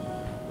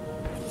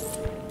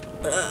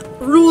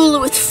 Rule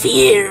with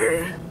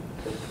fear.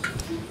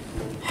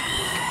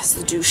 It's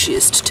the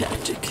douchiest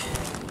tactic.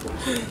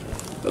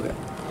 Okay.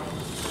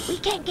 We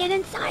can't get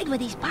inside with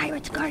these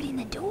pirates guarding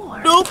the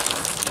door. Nope.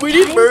 We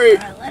need Time Murray.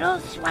 for a little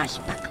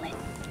swashbuckling.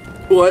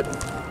 What?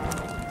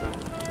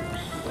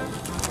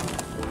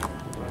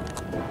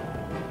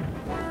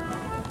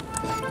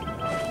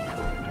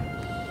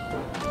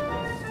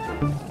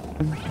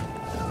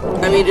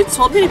 I mean, it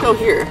told me to go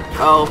here.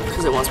 Oh,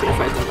 because it wants me to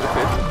fight them.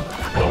 Okay.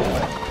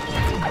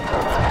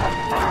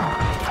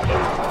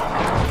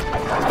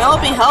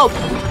 Penelope, help!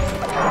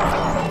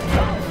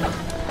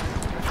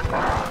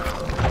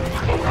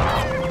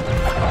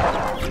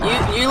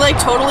 You like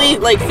totally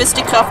like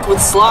fisticuffed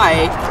with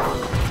Sly,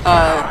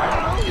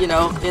 you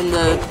know, in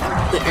the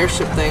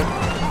airship thing.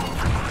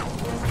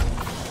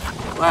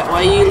 Why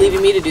are you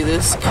leaving me to do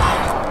this? Wait,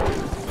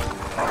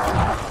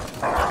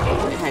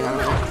 hang on a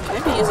minute. Can I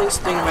be using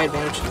something to my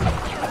advantage? I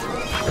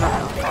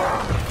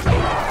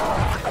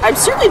don't know. I'm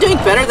certainly doing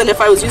better than if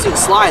I was using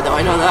Sly, though.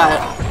 I know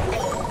that.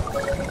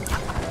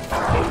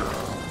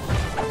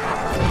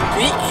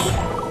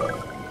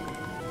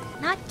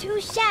 Not too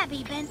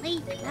shabby,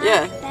 Bentley. Not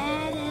Yeah.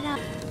 bad at all.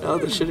 Oh,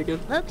 this shit again.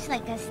 Looks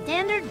like a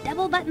standard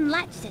double-button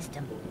latch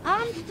system.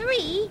 On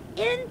 3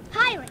 in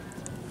pirates.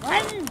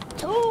 1,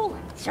 2,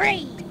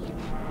 3.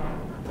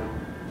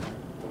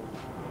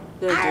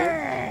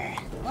 Arr!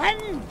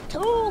 1,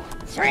 2,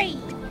 3.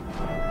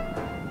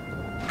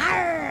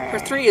 Arr! Her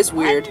 3 is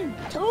weird. 1,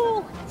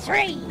 2,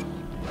 3.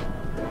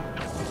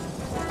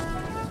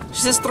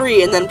 She says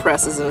 3 and then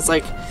presses, and it's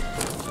like,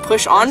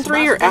 push on This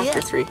 3 or must be after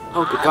it. 3?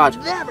 Oh, good God.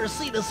 I've never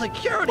seen a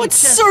security What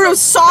chest sort of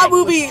so Saw thick with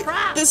movie?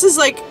 traps. This is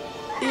like,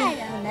 I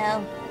don't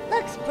know.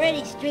 Looks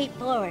pretty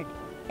straightforward.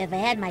 If I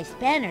had my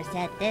spanner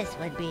set, this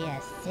would be a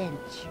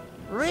cinch.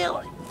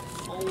 Really?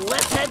 Well,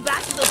 let's head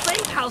back to the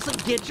safe house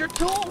and get your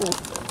tools.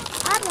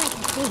 I'd like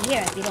to stay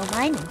here if you don't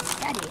mind and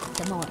study it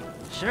some more.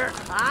 Sure,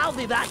 I'll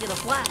be back in a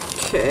flash.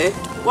 okay.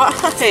 Why?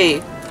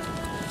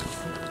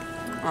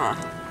 Huh.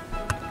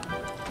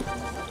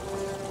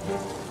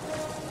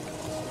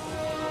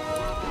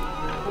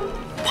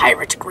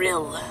 Pirate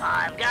grill.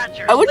 I've got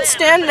your I wouldn't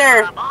stand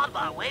there. I'm on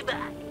my way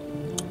back.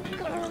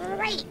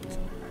 Great!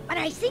 But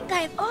I think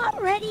I've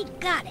already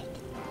got it.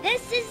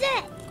 This is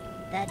it.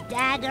 The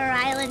Dagger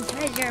Island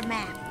treasure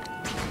map.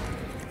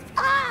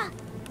 Ah!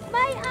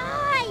 My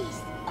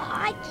eyes! Oh,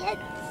 I can't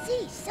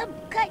see. Some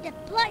kind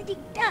of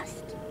blinding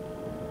dust.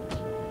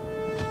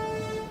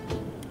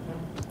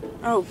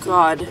 Oh,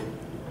 God.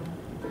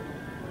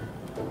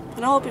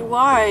 Penelope,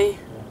 why?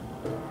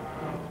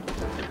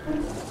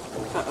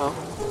 Uh-oh.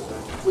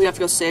 We have to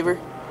go save her.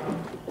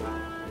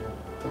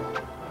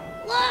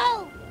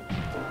 Whoa!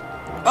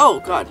 Oh,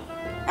 God.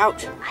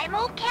 Ouch. I'm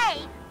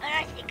okay, but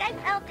I think I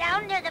fell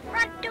down near the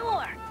front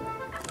door.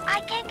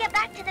 I can't get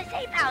back to the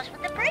safe house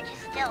with the bridge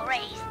still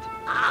raised.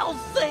 I'll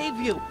save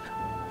you.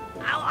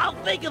 I'll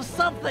think of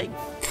something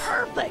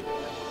perfect.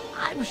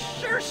 I'm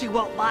sure she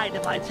won't mind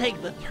if I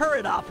take the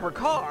turret off her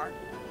car.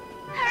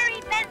 Hurry,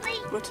 Bentley.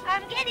 What?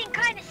 I'm getting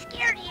kind of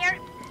scared here.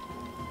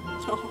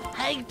 Oh.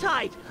 Hang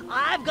tight.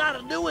 I've got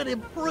a new and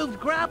improved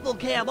grapple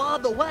cam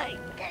on the way.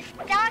 This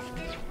dust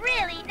is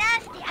really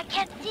nasty. I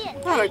can't see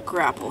it. Not a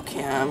grapple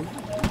cam.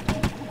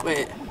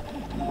 Wait.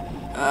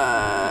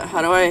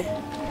 How do I...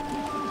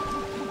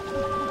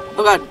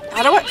 Oh, God.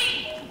 How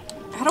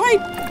do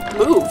I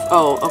move?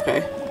 Oh,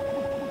 okay.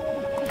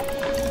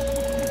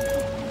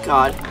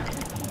 God.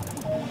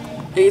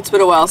 It's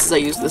been a while since I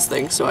used this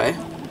thing, so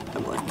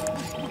I'm like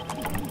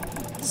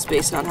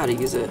spacing on how to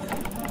use it.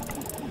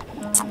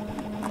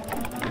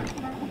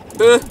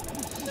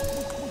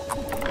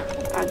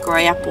 A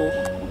grapple.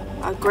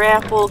 A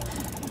grapple.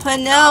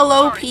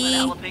 Penelope.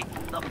 Sorry, Penelope.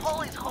 The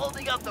pulleys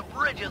holding up the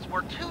bridges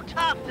were too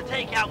tough to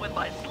take out with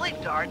my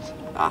sleep darts.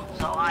 Ah.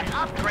 So I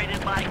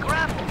upgraded my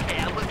grapple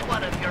cam with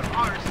one of your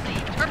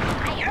RC turrets.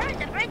 I heard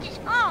the bridge is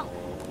full,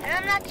 and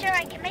I'm not sure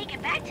I can make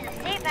it back to the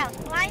safe house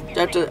blinded.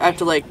 I have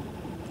to like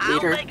I'll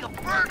lead her. make a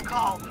bird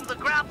call through the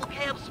grapple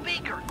cam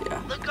speaker.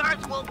 Yeah. The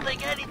guards won't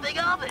think anything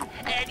of it,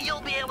 and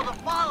you'll be able to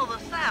follow the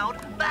sound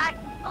back.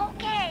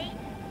 Okay.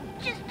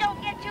 Just don't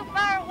get too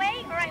far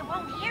away or I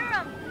won't hear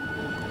them.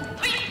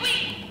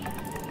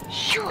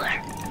 Sure.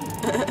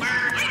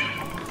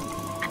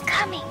 I'm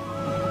coming.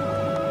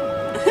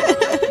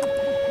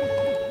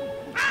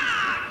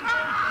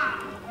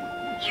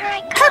 Here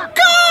I come.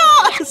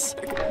 Yes!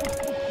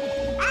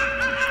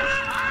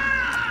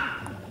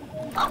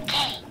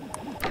 Okay.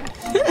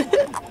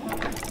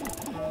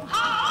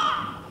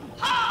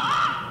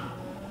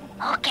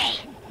 Okay.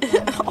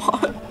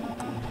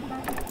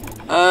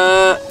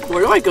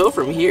 Where do I go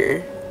from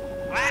here?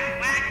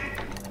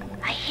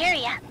 I hear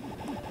ya.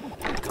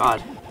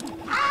 God.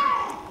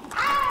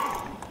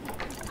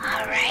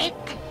 All right.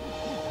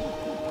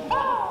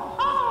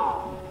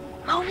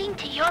 Moving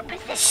to your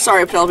position.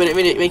 Sorry, Penelope, I didn't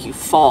mean to make you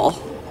fall.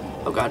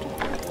 Oh, God.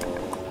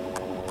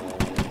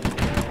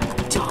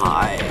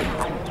 Die.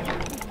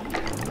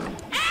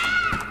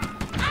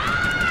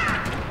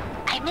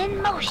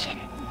 motion.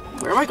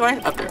 Where am I going?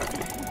 Up there,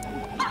 okay.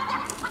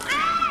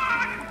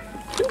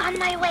 On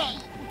my way.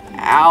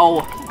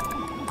 Ow.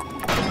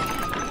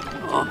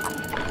 Oh.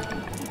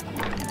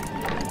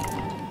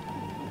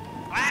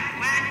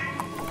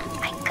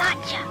 I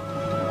gotcha.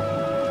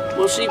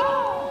 Will she?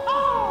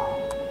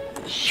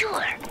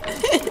 Sure.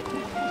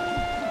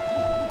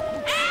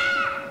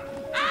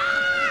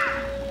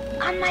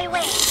 On my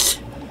way.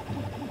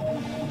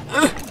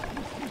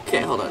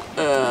 Okay, hold on.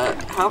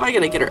 How am I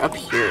gonna get her up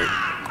here?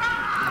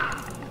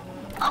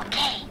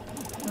 Okay.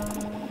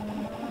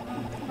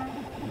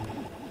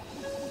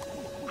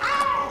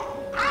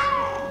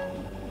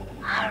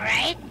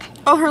 Alright.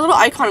 Oh, her little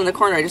icon in the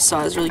corner I just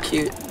saw is really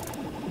cute.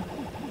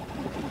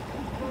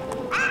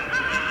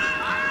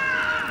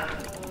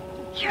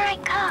 Here I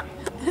come.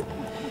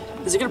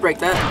 Is it gonna break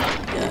that?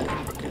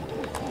 Yeah, okay.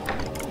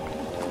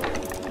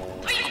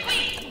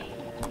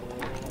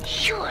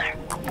 Sure.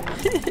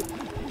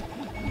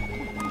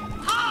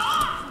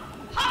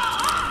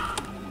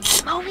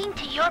 Moving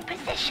to your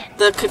position.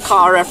 The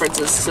caca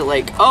references to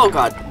like, oh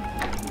god.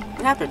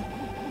 What happened?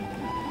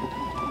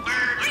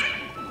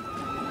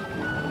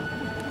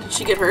 Did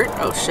she get hurt?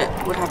 Oh shit,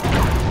 what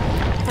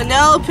happened?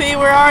 Penelope,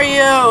 where are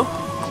you?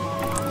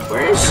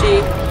 Where is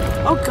she?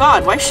 Oh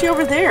god, why is she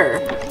over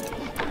there?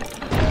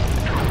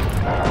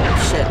 Oh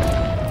shit.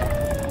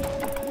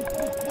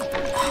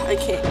 I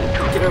can't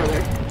get over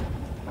there.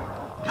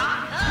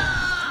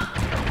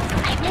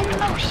 I'm in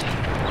motion.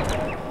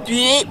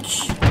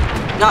 Bitch!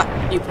 Not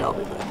you,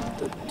 Penelope, but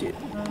the dude.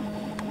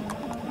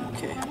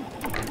 Okay.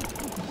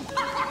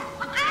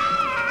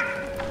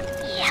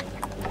 Yep.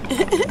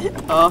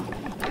 Oh.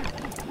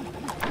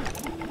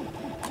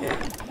 Okay.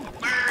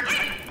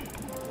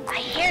 I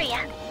hear ya.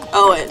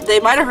 Oh, they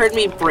might have heard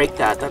me break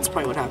that. That's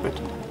probably what happened.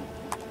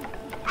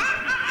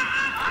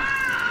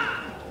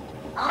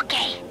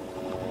 Okay.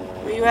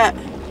 Where you at?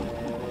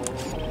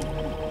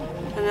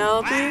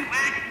 Penelope?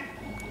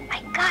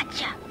 I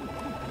gotcha.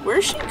 Where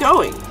is she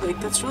going? Like,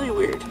 that's really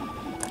weird.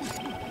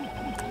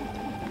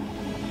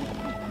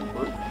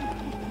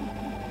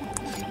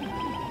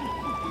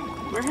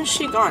 Where has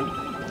she gone?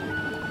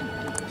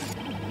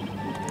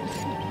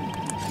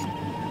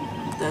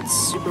 That's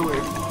super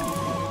weird.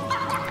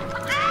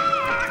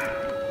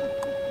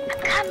 I'm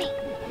coming.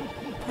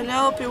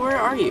 Penelope, where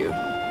are you?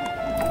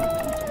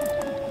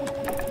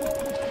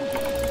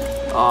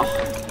 Oh.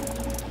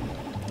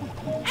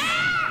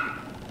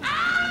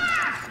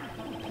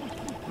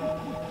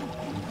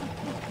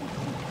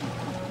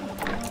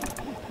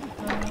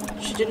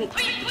 She didn't...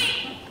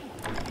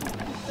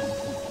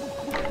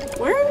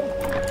 Where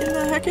in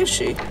the heck is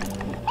she?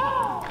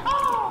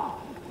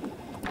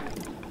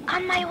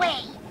 On my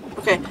way.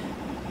 Okay.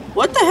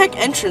 What the heck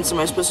entrance am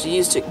I supposed to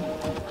use to...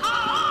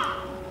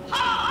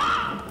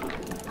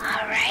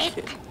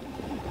 Alright.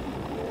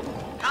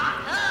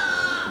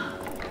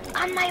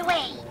 On my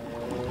way.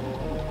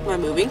 Am I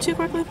moving too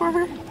quickly for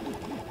her?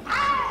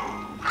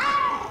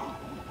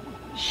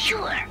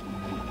 Sure.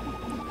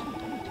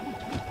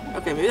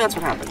 Okay, maybe that's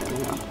what happened. I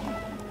don't know.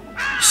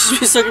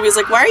 She's so confused.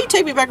 Like, why are you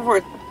taking me back and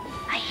forth?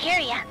 I hear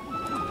ya.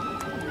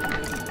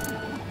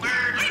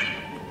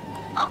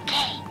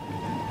 Okay.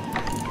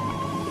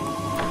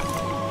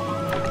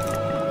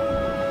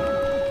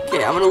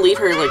 Okay, I'm gonna lead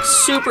her, like,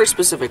 super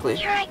specifically.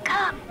 Here I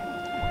come.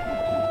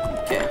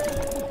 Okay.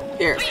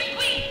 Here.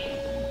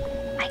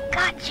 I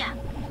gotcha.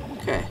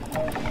 Okay.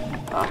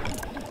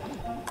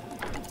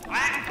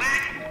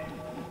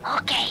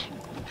 Okay.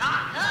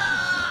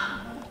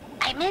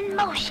 I'm in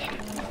motion.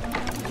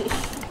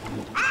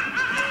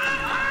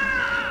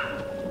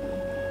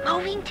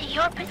 Moving to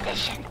your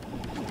position.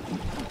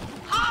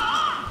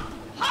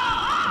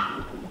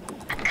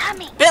 I'm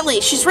coming. Bentley,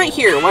 she's right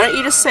here. Why don't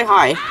you just say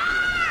hi?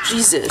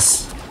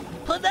 Jesus.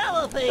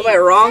 Penelope! Am I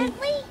wrong?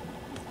 Bentley?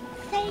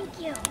 Thank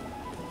you.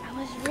 I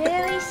was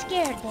really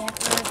scared there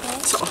for a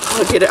bit. So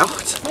I'll get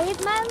out.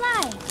 Saved my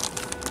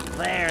life.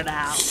 There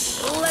now.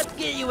 Let's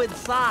get you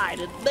inside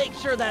and make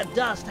sure that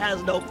dust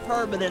has no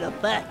permanent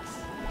effects.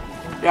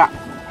 Yeah.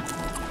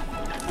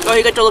 Oh,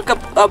 you get to look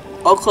up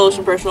all close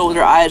and personal with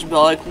your eyes and be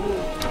like,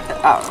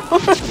 I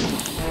don't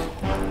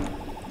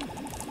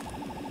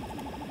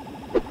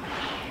know.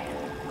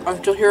 I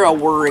still hear a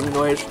whirring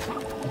noise.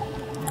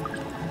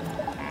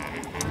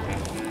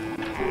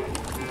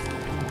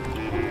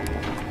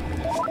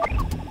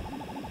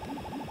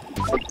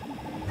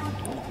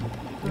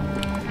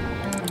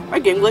 My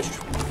game glitched.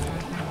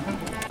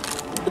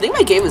 I think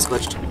my game is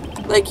glitched.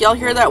 Like, y'all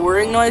hear that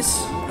whirring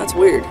noise? That's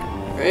weird,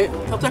 right?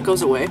 Hope that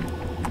goes away.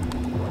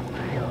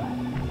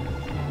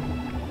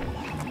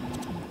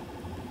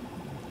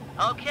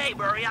 Okay,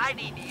 Murray, I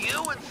need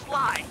you and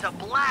Sly to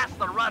blast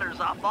the rudders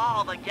off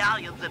all the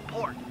galleons in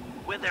port.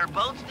 With their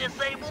boats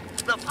disabled,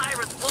 the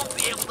pirates won't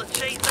be able to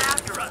chase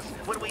after us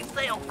when we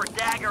sail for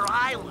Dagger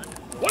Island.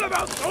 What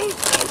about those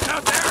boats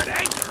out there at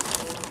anchor?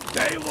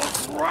 They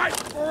look ripe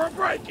for a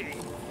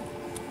breaking.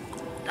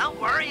 Don't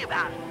worry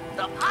about it.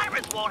 The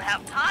pirates won't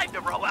have time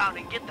to row out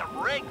and get the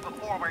rig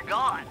before we're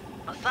gone.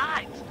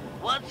 Besides,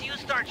 once you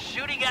start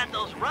shooting at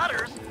those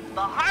rudders,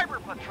 the Harbor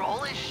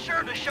Patrol is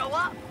sure to show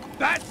up.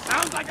 That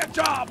sounds like a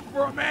job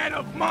for a man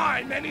of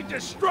my many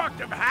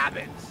destructive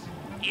habits.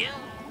 You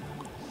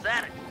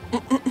said it.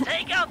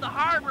 Take out the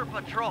Harbor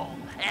Patrol,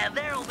 and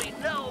there'll be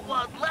no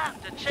one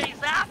left to chase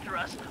after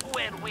us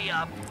when we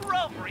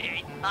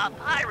appropriate a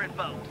pirate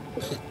boat.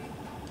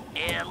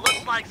 It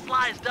looks like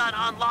Sly's done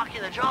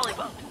unlocking the jolly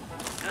boat.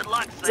 Good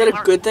luck, sailor. Is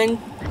that a good thing?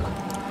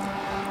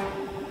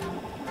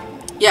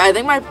 Yeah, I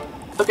think my...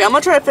 Okay, I'm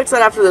gonna try to fix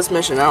that after this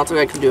mission. I don't think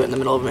I can do it in the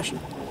middle of a mission.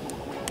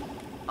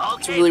 Okay,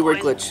 It's a really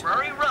weird boys, glitch.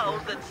 Murray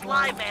rows and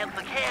Sly mans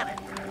the cannon.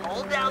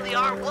 Hold down the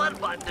R1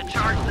 button to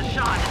charge the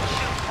shot and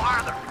shoot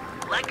farther.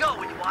 Let go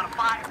when you want to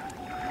fire.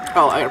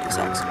 Oh, I gotta press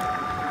X.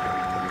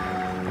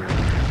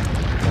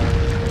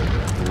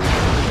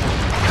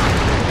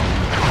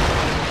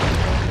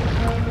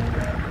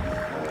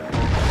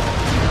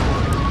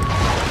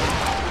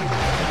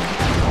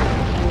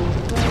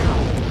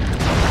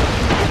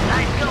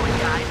 Nice going,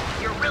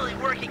 guys. You're really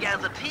working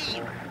as a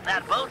team.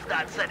 That boat's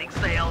not setting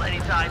sail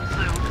anytime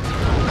soon.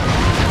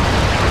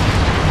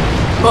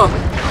 Oh.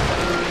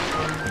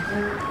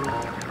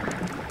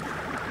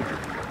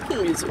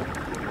 Music.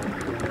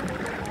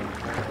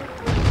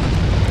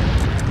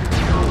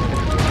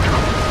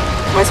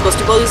 Am I supposed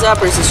to blow these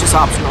up, or is this just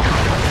optional?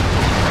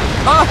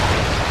 Oh!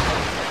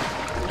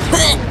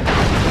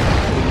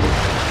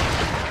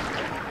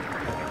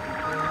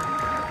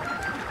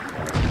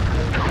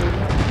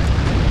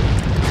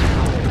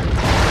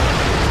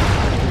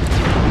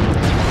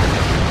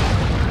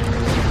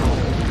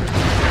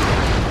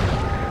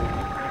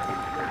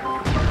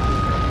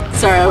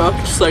 Sorry, I'm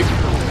just like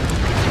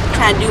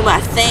trying to do my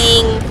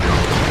thing.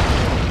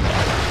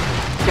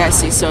 You guys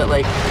see, so it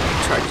like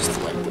charges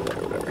the length of it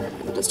or whatever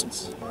in the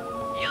distance.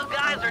 You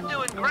guys are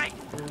doing great,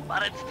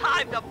 but it's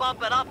time to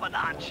bump it up a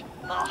notch.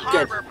 The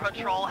Harbor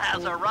Patrol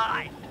has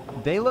arrived.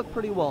 They look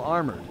pretty well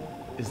armored.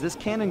 Is this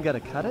cannon gonna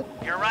cut it?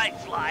 You're right,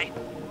 Sly.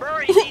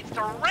 Murray needs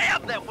to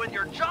ram them with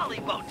your jolly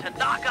boat to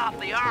knock off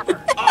the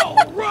armor.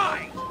 All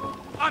right!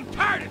 I'm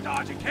tired of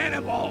dodging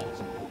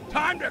cannonballs.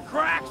 Time to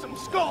crack some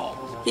skulls.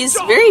 He's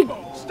Jolly very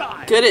boat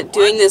style. good at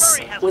doing this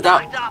Murray has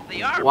without knocked off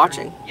the armor.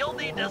 watching. You'll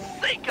need to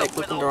sink Like him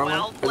with a looking the wrong way, or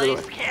the other way.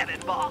 well-placed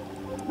cannonball.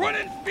 Run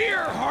in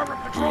fear, Harbor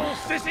Patrol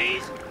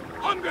sissies!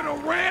 I'm gonna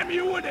ram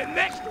you into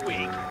next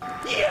week!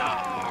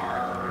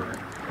 YARRR!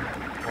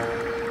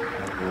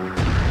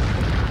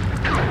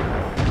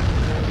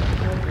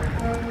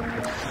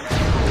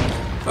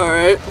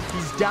 Alright.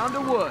 He's down to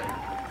wood.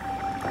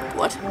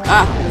 What?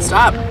 Ah,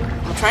 stop.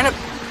 I'm trying to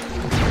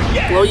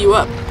blow you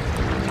up.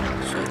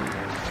 Shit.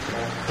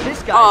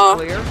 This guy's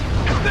clear.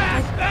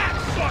 That's that,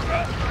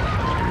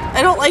 sucker!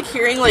 I don't like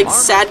hearing like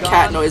sad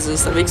cat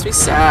noises. That makes me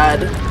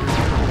sad.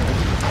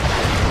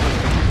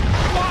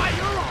 Why,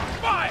 you're on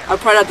fire! I'm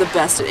probably not the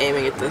best at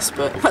aiming at this,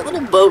 but my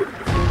little boat.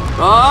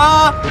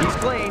 Ah! He's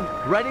clean,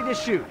 ready to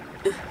shoot.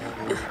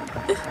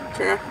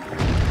 Turn around.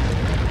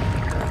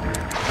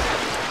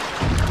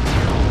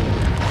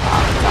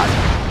 Oh, God.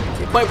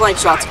 Okay, point blank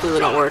shots clearly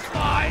don't work.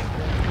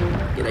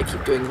 Yet I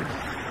keep doing them.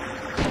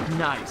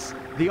 Nice.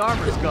 The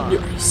armor's gone.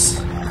 Nice.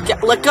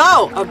 Get, let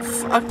go!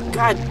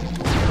 God.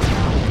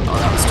 Oh,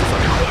 that was too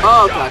far.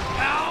 Oh, God.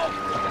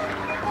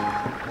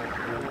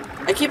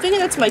 I keep thinking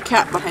that's my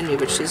cat behind me,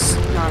 but she's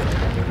not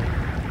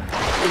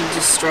in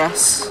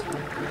distress.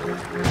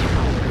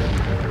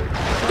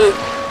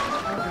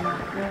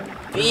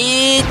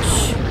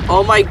 Bitch!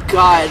 Oh my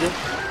God.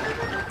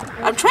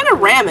 I'm trying to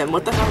ram him.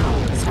 What the hell?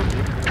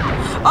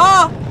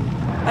 Oh!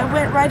 I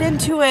went right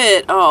into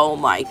it. Oh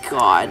my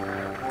God.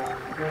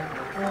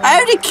 I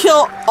have to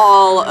kill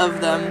all of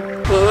them.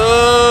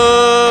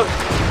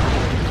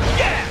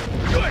 Yeah!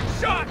 Good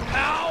shot,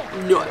 pal!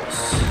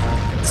 Nice.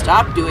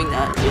 Stop doing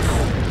that.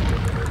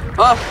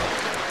 Oh,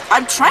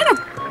 I'm trying to...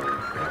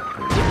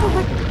 What the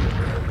heck?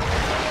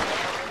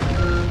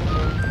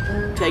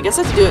 Okay, I guess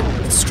I have to do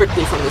it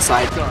strictly from the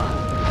side.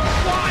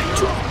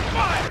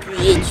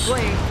 He's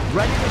clean,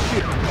 ready to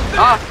shoot.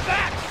 Ah!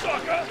 That,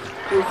 sucker!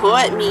 You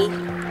hurt me.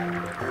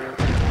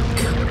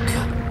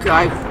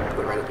 God,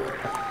 we're ready to do it.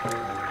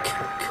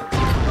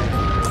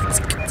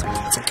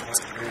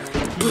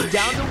 He's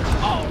down to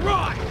All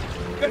right!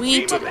 The We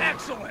team did of it.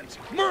 excellence,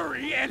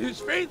 Murray and his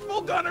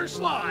faithful gunner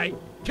Sly,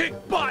 kick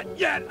butt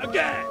yet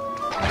again!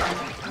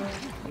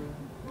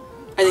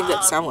 I think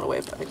that sound went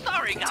away, but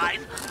Sorry, guys.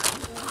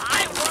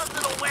 I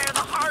wasn't aware the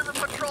Harbor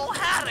Patrol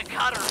had a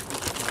cutter.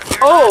 You're not done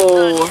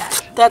oh,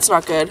 yet. that's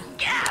not good.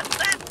 Yeah,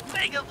 that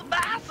thing is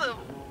massive.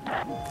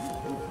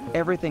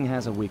 Everything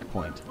has a weak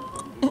point.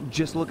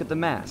 Just look at the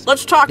mast.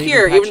 Let's talk They've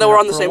here, been even though we're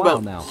on the patching same up for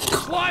a boat. while now.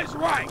 Sly's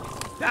right.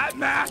 That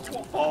mast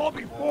will fall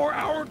before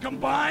our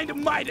combined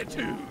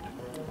mightitude.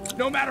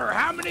 No matter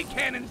how many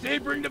cannons they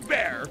bring to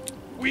bear,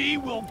 we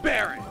will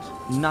bear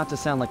it. Not to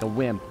sound like a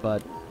wimp,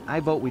 but I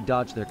vote we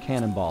dodge their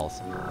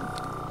cannonballs.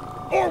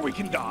 Or we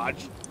can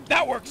dodge.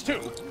 That works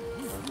too.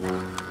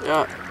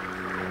 Yeah.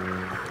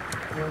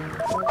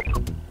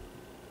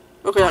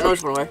 Okay, that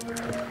noise went away.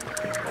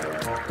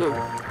 Good.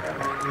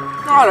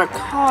 Not a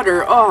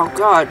cotter. Oh,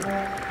 God.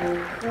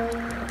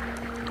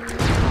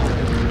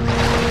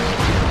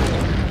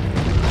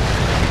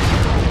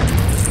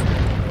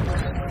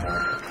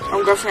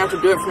 I'm guessing I have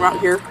to do it from out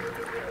here.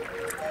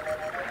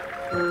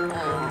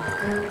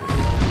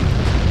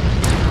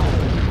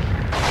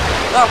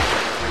 Oh.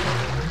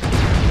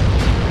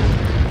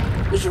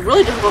 This is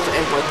really difficult to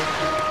aim with.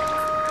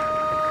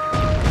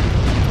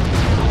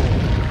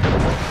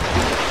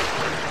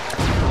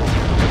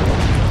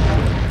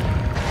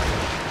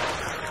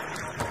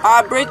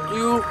 I break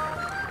you. I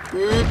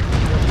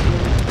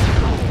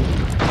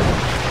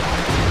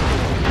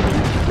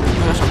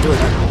guess I'm doing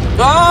that.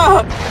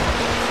 Ah!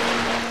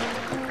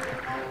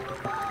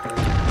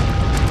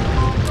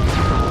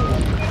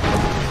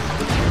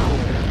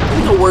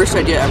 The worst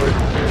idea ever.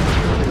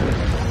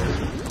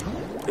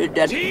 You're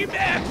dead. Team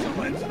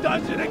Excellence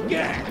does it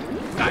again.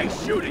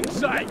 Nice shooting,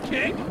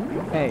 sidekick.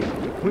 Hey,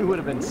 we would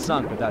have been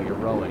sunk without your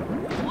rowing.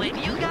 When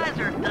you guys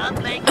are done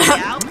making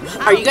out,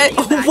 Are you guys?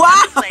 I'll take you back to the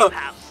Wow! safe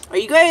house. Are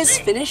you guys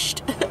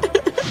finished?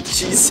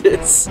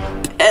 Jesus,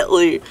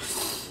 Bentley.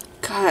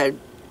 God,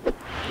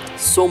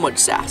 so much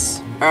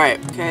sass. All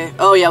right, okay.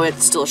 Oh yeah, we have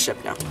to steal a ship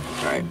now.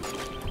 All right.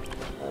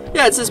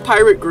 Yeah, it says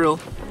pirate grill.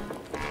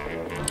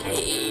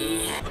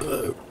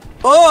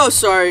 Oh,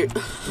 sorry.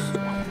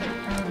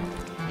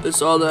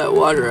 It's all that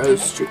water I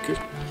was drinking.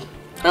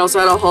 I also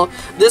had a whole.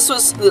 This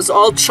was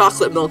all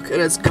chocolate milk,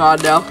 and it's gone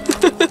now.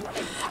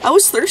 I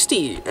was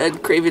thirsty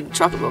and craving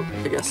chocolate milk,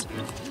 I guess.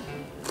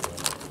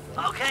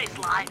 Okay,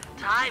 Sly,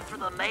 time for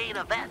the main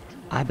event.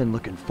 I've been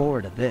looking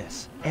forward to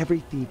this. Every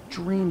thief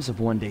dreams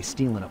of one day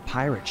stealing a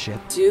pirate ship.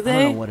 Do I they?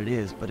 don't know what it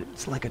is, but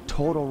it's like a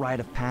total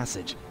rite of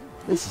passage.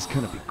 This is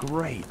gonna be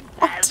great.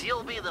 As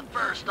you'll be the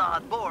first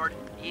on board,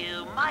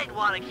 you might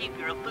want to keep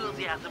your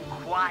enthusiasm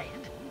quiet.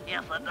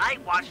 If the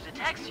Night Watch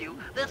detects you,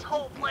 this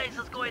whole place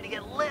is going to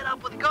get lit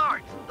up with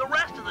guards. The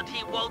rest of the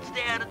team won't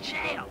stand a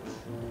chance.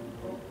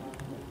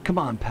 Come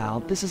on,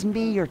 pal. This is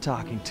me you're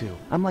talking to.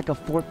 I'm like a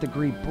 4th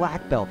degree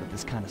black belt at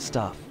this kind of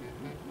stuff.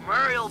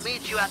 Murray will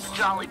meet you at the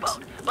Jolly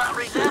Boat, but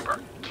remember,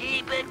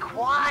 keep it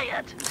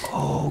quiet.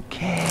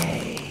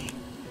 Okay.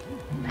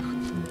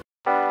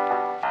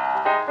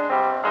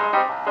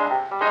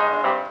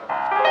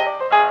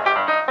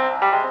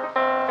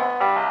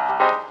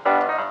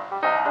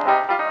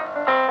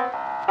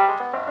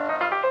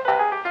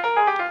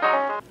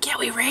 Can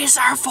we raise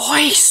our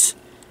voice?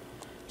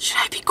 Should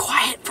I be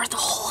quiet for the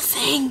whole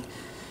thing?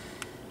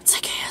 It's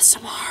like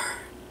ASMR.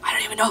 I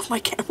don't even know if my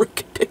camera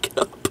can pick it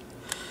up.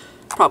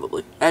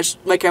 Probably.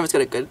 My camera's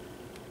got a good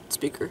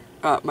speaker,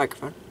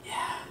 microphone.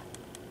 Yeah.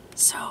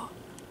 So,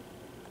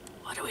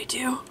 what do we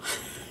do?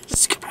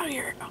 Just come out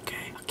here.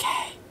 Okay.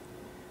 Okay.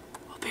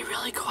 We'll be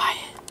really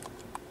quiet.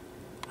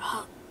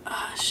 Well,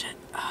 shit.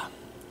 I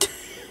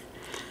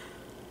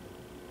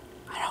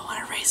don't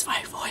want to raise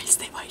my voice.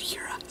 They might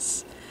hear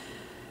us.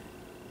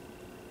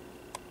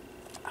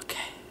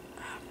 Okay.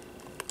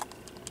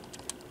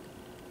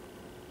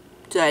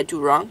 Did I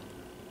do wrong?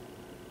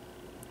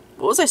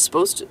 What was I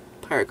supposed to?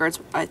 Pirate guards?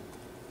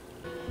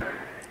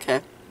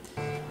 Okay.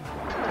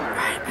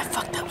 Alright, I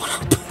fucked that one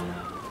up.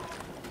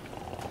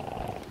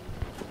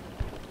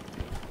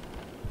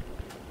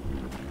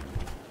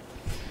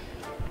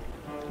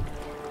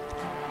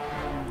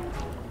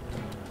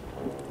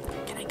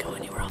 Can I go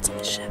anywhere else on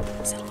the ship?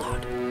 Is it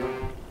allowed?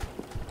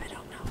 I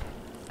don't know.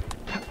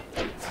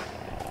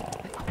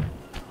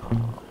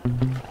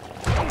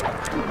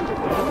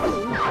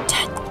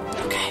 Dead.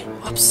 Okay,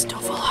 whoops,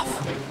 don't fall off.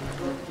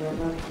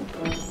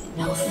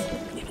 Health,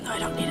 even though I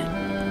don't need it.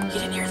 He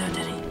didn't hear that,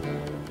 did he?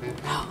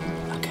 Oh,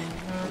 okay.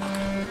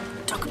 Okay.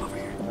 Don't come over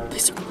here.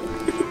 Please don't come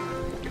over here.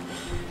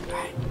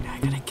 Alright, now I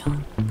gotta kill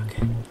him.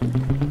 Okay.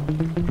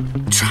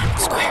 Triangle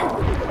square.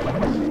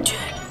 Do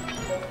it.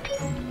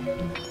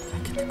 Go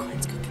get the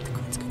coins, go get the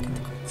coins, go get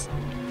the coins.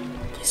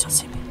 Please don't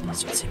see me.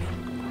 Please don't see me.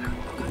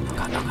 Oh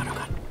god, oh god, oh god, oh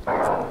god.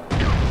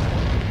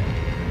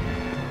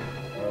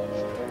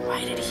 Why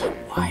did he?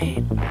 Why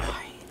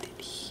did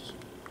he?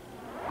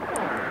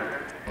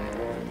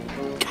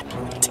 God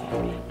damn it.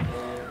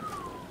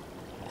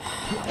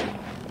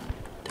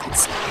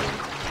 That's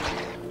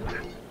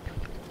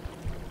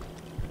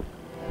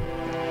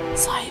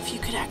Sly, if you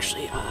could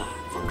actually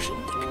function,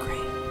 that'd be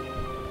great.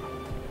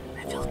 I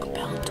feel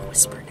compelled to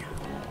whisper now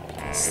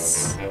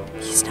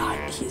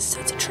because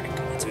that's a trick.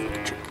 That's a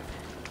fucking trick.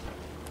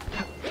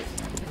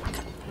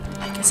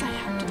 I guess I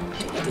have to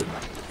do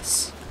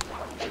this.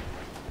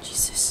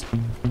 Jesus.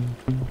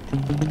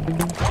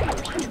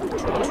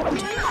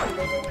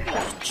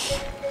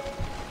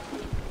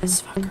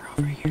 This fucker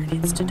over here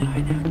needs to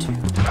die now too.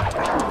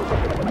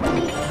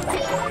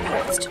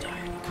 Needs to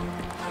die.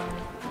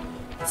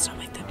 Let's not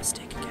make that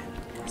mistake again,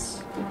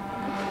 because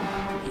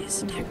he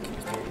is a dick.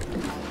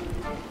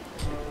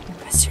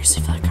 I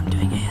seriously feel like I'm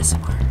doing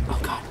ASMR. Oh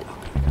god,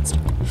 I got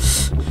stuck.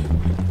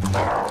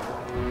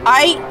 I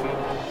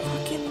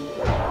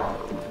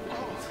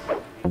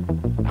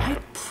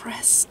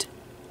pressed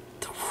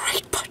the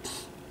right button.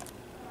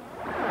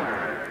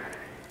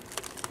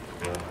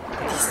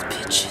 These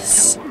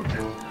bitches.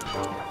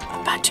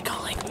 I'm about to go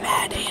like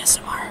mad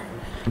ASMR.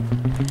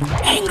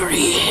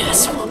 Angry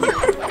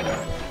ASMR.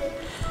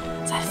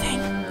 Is that a thing?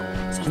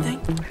 Is that a thing?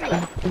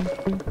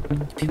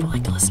 People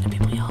like to listen to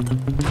people yell at them.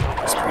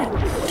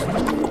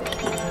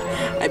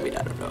 I mean,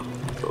 I don't know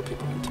what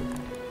people are into.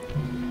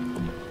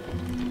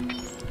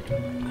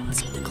 Oh,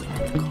 let's only clean up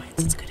the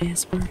coins. It's good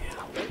ASMR, yeah.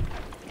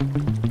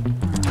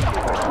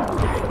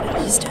 No,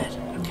 he's dead.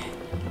 Okay.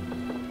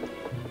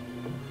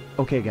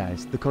 Okay,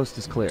 guys, the coast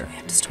is clear.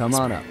 Come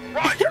on up.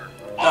 Roger!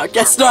 I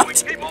guess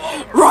not.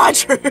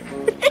 Roger!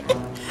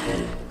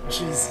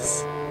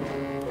 Jesus.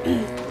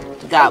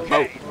 Got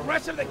boat. Okay, the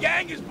rest of the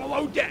gang is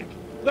below deck.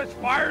 Let's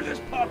fire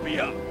this puppy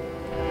up.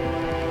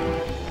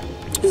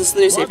 Is this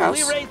the new safe Once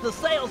house? we raise the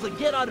sails and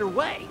get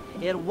underway,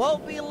 it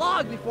won't be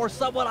long before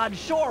someone on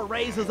shore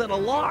raises an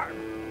alarm.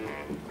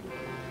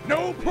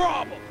 No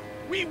problem.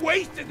 We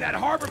wasted that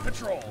harbor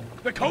patrol.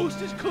 The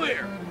coast is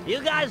clear.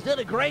 You guys did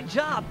a great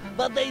job,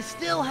 but they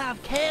still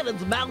have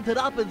cannons mounted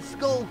up in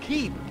Skull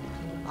Keep.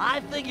 I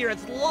figure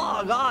it's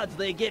long odds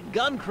they get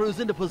gun crews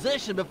into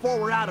position before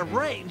we're out of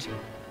range,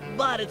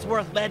 but it's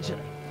worth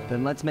mentioning.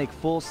 Then let's make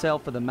full sail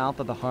for the mouth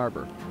of the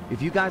harbor. If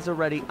you guys are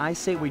ready, I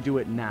say we do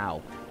it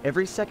now.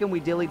 Every second we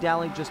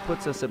dilly-dally just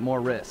puts us at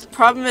more risk.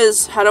 Problem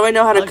is, how do I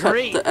know how to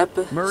Agreed. cut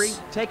the Murray,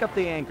 take up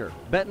the anchor.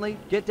 Bentley,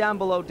 get down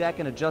below deck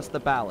and adjust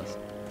the ballast.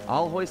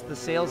 I'll hoist the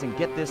sails and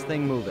get this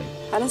thing moving.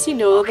 How does he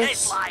know Okay,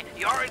 this? Sly,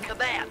 you're in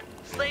command.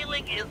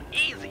 Sailing is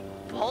easy.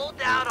 Hold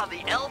down on the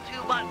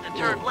L2 button to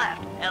turn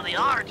left, and the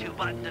R2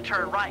 button to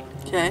turn right.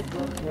 Okay.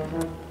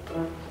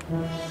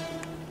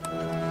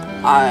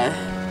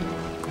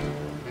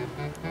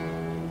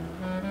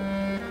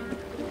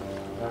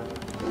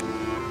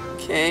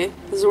 Okay,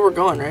 this is where we're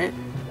going, right?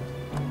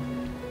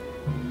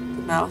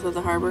 The mouth of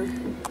the harbor.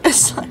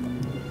 It's like...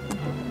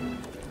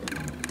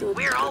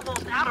 We're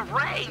almost out of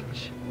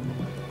range.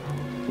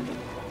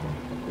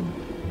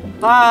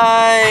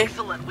 Bye!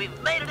 Excellent, we've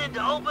made it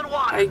into open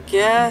water. I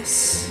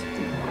guess.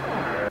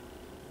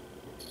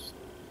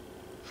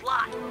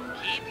 Sly,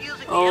 keep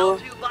using the Oh.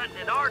 L2 button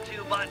and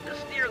R2 button to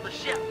steer the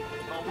ship.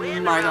 The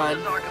wind My around God.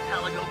 this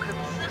archipelago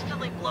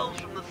consistently blows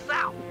from the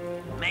south.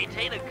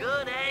 Maintain a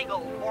good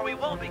angle, or we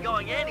won't be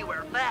going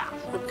anywhere fast.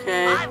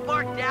 Okay. I've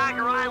marked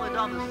Dagger Island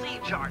on the sea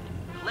chart.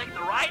 Click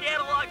the right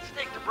analog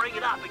stick to bring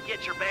it up and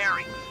get your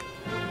bearings.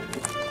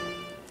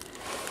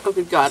 Oh,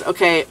 good God.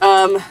 Okay,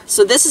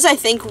 so this is, I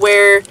think,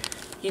 where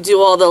you do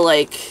all the,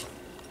 like,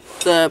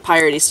 the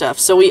piratey stuff.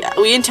 So we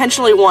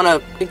intentionally want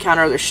to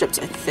encounter other ships,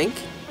 I think.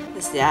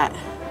 What's that?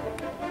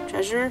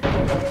 Treasure?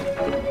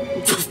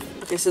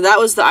 Okay, so that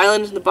was the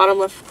island in the bottom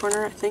left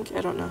corner, I think. I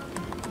don't know.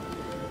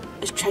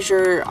 Is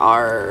treasure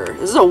our...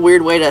 This is a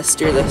weird way to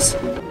steer this.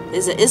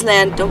 Is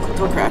land. Don't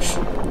crash.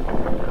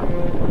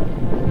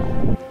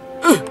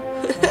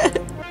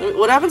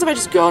 What happens if I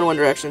just go in one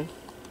direction?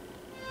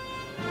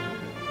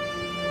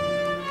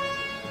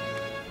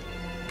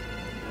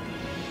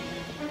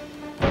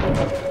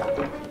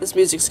 This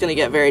music's gonna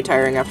get very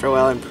tiring after a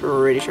while, I'm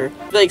pretty sure.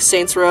 I feel like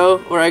Saints Row,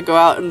 where I go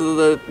out into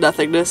the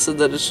nothingness and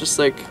then it's just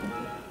like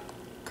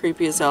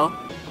creepy as hell.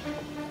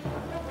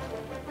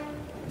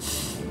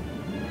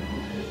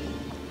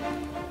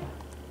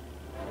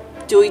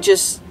 Do we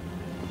just...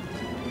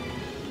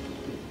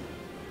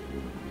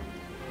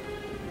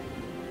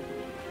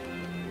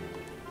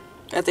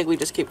 I think we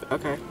just keep...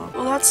 Okay.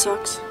 Well, that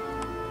sucks.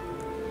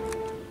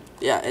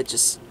 Yeah, it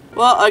just...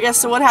 Well, I guess,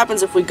 so what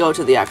happens if we go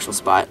to the actual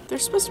spot?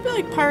 There's supposed to be,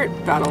 like, pirate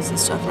battles and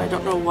stuff, and I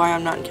don't know why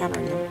I'm not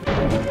encountering them.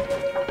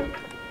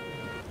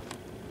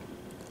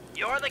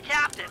 You're the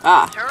captain.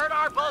 Ah. Turn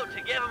our boat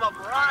to give them a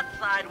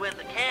broadside with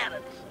the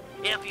cannons.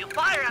 If you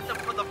fire at them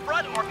from the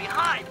front or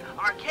behind,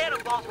 our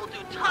cannonballs will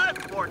do tons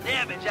more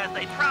damage as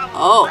they travel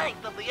Oh. the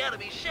length of the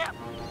enemy ship.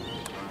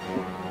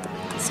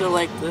 So,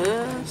 like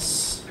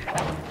this...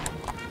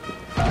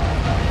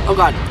 Oh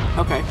god.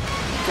 Okay.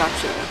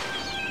 Gotcha.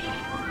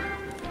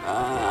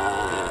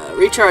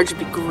 Recharge would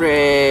be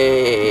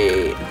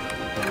great.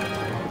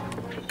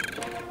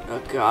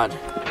 Oh god.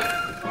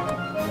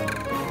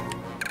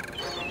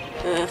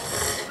 Ugh.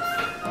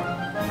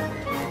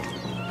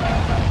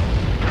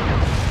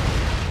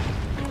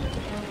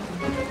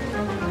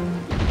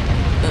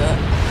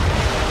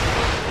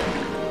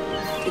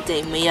 Good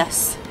day,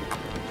 miss.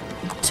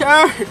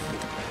 Turn!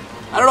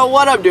 I don't know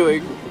what I'm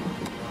doing.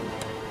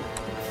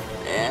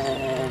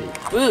 And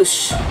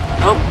whoosh.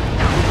 Oh.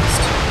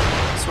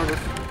 Sort of.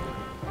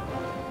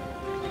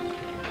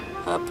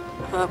 Up.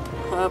 Oh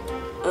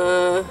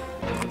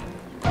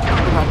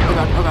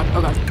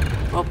god.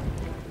 Oh.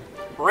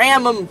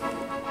 Ram him!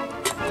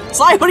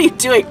 Sly, what are you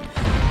doing?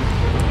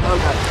 Oh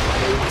god.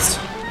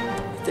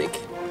 I think.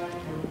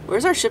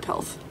 Where's our ship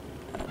health?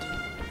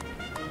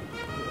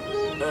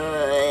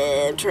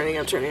 I'm turning.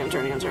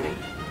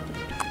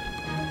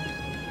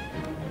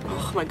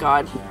 Oh my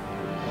god.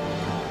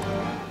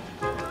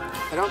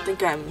 I don't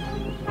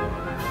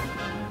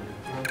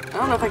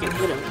know if I can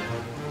hit him.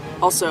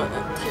 Also, it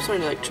keeps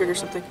wanting to like trigger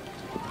something.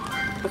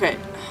 Okay.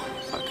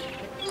 Fuck.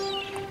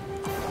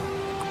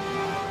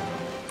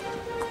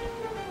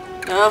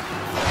 No.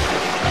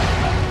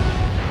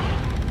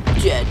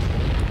 Jed.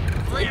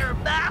 Their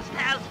mast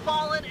has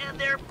fallen and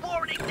their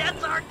boarding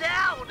nets are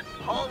down.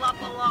 Pull up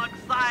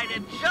alongside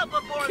and jump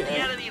aboard the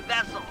enemy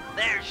vessel.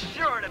 There's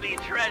sure to be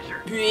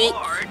treasure. Yeet.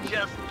 Or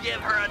just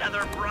give her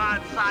another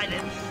broadside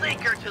and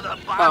sink her to the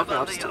bottom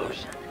of the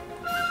ocean.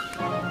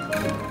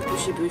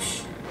 Bushy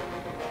boosh.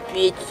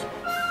 Yeet.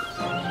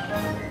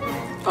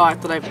 Oh, I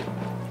thought I...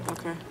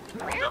 Okay.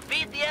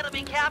 Defeat the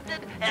enemy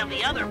captain, and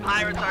the other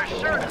pirates are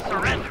sure to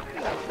surrender.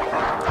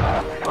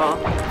 Well...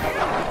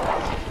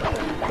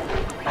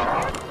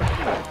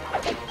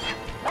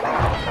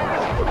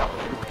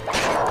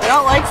 I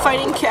don't like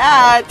fighting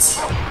cats.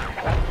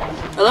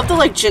 I love the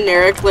like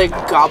generic like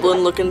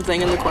goblin looking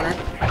thing in the corner.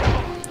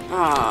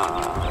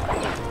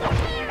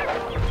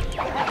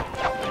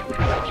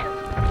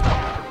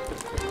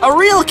 A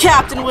real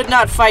captain would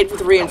not fight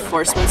with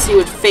reinforcements. He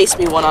would face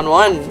me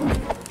one-on-one.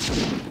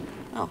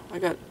 Oh, I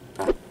got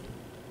that.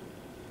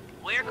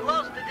 We're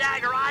close to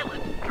Dagger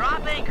Island.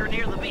 Drop anchor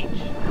near the beach.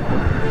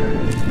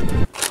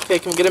 Okay,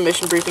 can we get a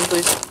mission briefing,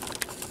 please?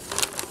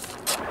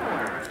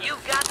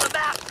 You've got the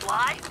map,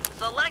 Sly.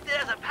 Select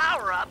it as a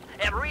power-up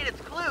and read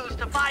its clues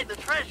to find the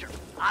treasure.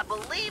 I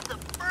believe the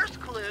first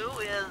clue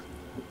is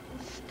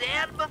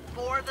stand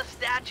before the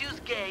statue's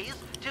gaze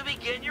to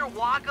begin your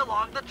walk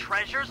along the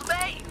treasure's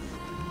maze.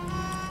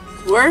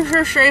 Where's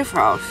your safe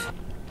house?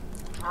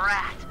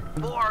 Drat.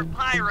 More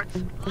pirates.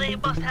 They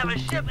must have a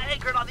ship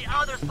anchored on the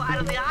other side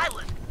of the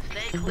island.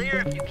 Stay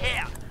clear if you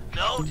can.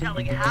 No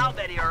telling how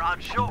many are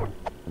on shore.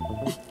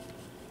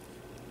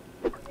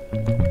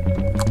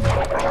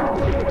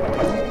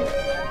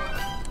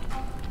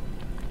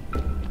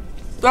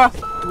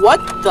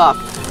 What the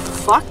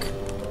fuck?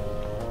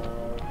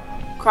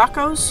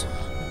 Crocos?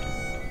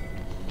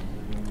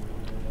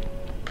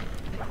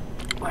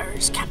 Where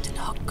is Captain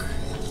Hook?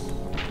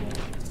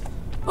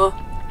 Oh.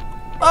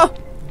 Oh!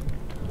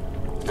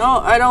 No,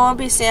 I don't want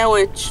to be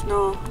sandwiched.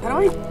 No. How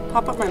do I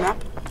pop up my map?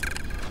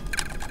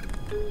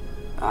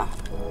 Ah.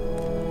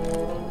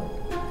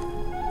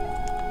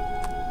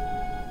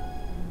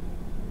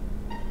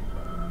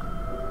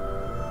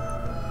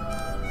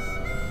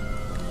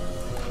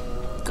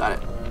 Got it.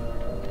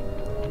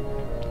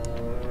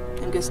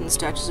 I'm guessing the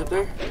statue's up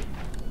there.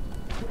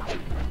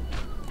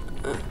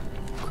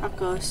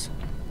 Crocos.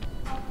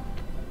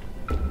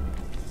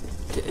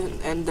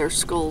 And their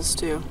skulls,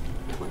 too.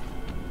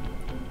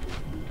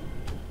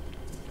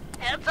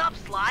 Heads up,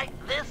 Sly.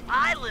 This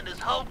island is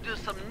home to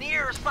some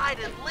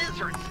near-sighted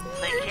lizards.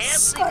 They can't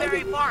see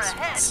very far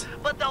ahead,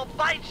 but they'll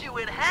bite you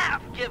in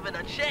half, given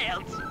a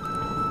chance.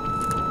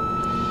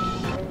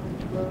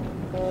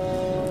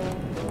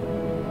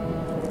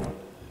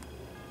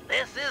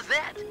 This is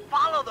it.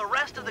 Follow the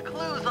rest of the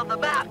clues on the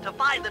map to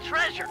find the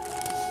treasure.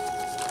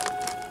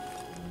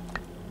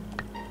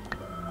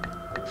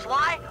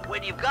 Sly,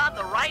 when you've got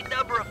the right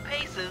number of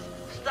paces,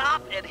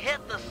 stop and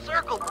hit the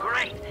circle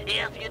grate.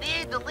 If you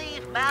need to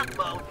leave map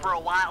mode for a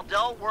while,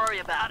 don't worry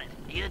about it.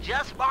 You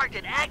just marked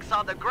an X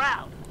on the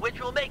ground,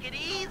 which will make it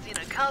easy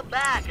to come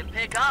back and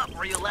pick up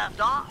where you left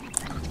off.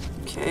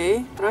 Okay,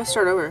 how do I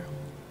start over?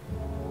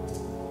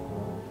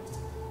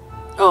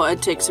 Oh,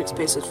 I'd take 6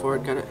 paces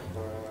forward, got it.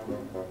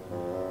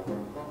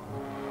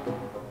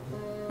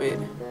 Wait.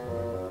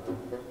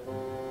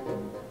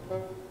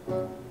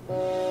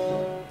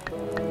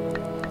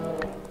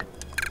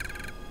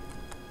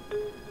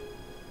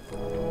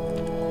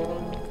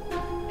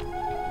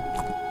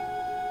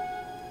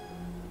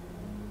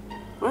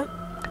 What?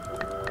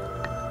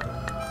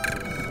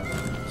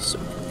 So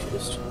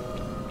confused.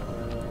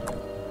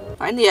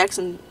 Find the X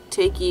and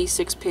take ye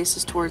 6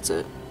 paces towards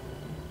it.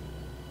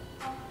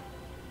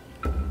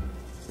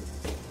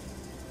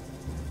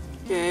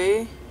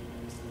 Okay.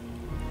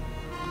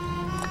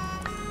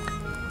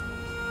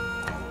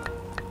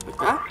 Like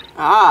that?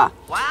 Ah!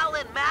 While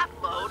in map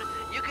mode,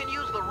 you can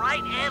use the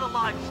right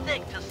analog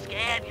stick to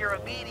scan your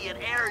immediate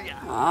area.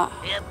 Ah.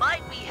 It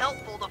might be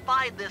helpful to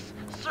find this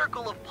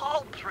circle of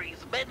palm trees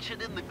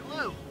mentioned in the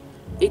clue.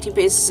 18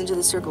 paces into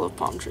the circle of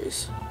palm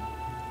trees.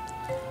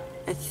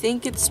 I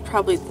think it's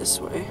probably this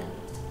way.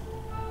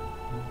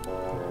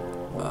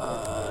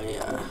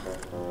 Yeah.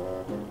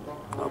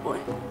 Oh boy.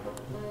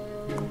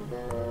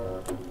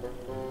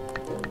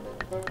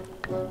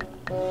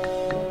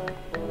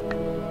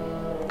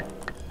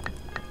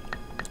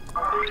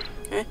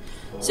 Okay.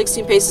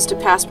 16 paces to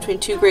pass between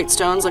 2 great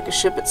stones like a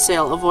ship at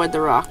sail. Avoid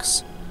the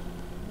rocks.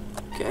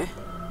 Okay.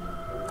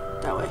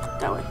 That way.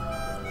 That way.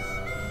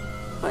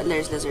 But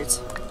there's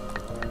lizards.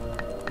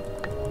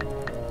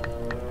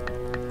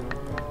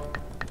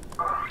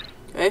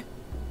 Okay.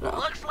 Oh.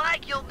 Looks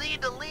like you'll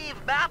need to leave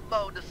map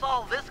mode to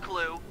solve this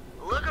clue.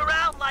 Look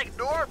around like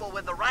normal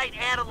with the right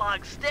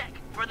analog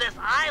stick for this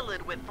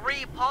island with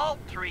 3 palm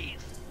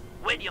trees.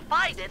 When you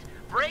find it,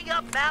 bring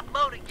up map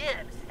mode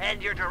again,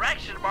 and your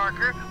direction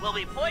marker will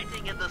be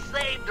pointing in the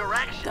same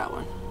direction. That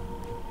one.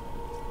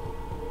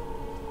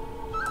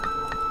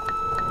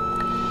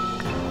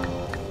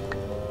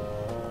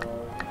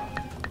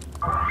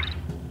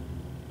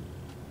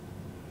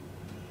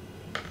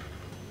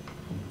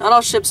 Not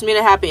all ships meet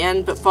a happy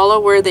end, but follow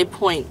where they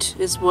point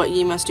is what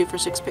ye must do for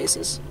 6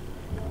 paces.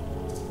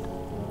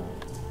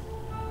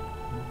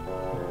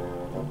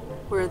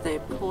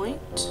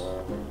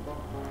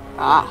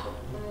 Ah.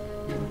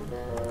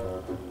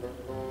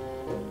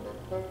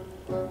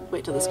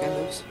 Wait till this guy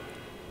moves.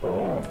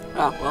 Oh,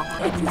 well,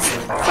 I hate these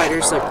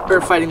fighters, like,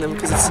 or fighting them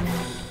because it's...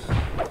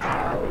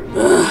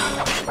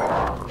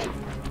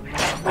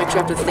 I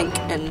actually have to think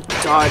and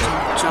dodge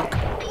and jump.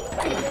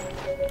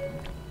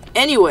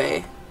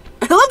 Anyway,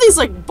 I love these,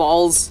 like,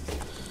 balls.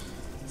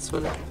 This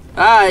one.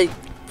 Ah, I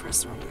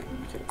pressed the wrong way.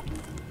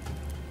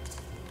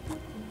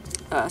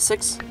 Okay.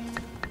 6.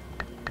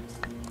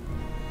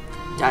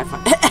 Die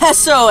fine.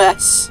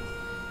 SOS!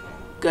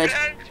 Good.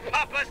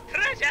 Grandpapa's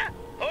treasure!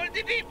 Hold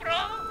the beat, bro!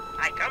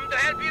 I come to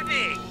help you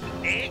dig.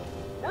 Eh?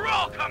 We're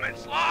all coming,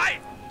 Sly!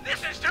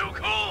 This is too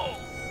cool!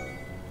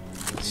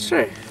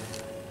 Sure.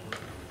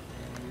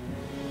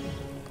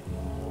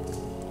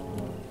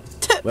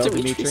 Well,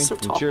 Dimitri's Dimitri, so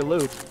tall. it's your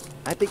loot.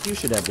 I think you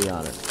should have the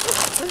honor.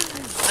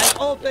 I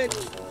open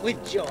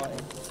with joy.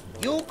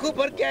 You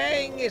Cooper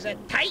gang is a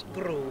tight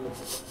groove.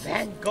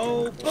 Van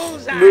Gogh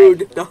bullseye.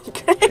 Mood. No,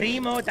 okay.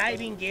 Primo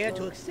diving gear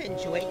to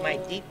accentuate my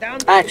deep down.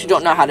 I actually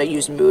don't know how to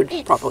use mood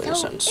It's properly in a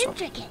so sentence. So.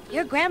 intricate.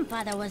 Your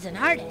grandfather was an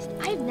artist.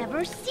 I've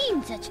never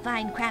seen such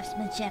fine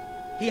craftsmanship.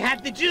 He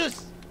had the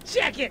juice.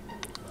 Check it.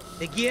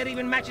 The gear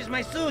even matches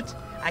my suit.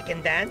 I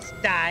can dance,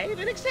 dive,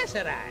 and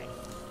accessorize.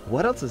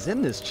 What else is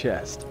in this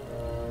chest?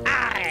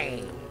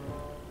 Aye.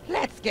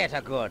 Let's get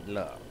a good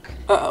look.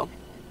 Uh-oh.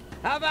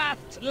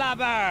 Avast,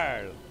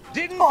 lubber!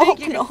 Didn't Oh,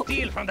 think you no. could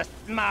steal from the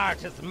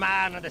smartest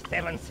man of the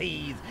 7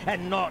 seas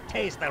and not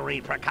taste the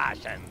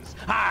repercussions.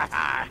 Har,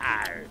 har,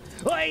 har.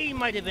 I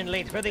might have been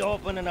late for the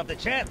opening of the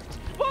chest,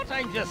 but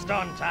I'm just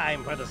on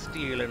time for the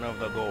stealing of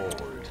the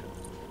gold.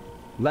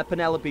 Let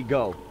Penelope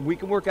go. We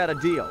can work out a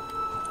deal.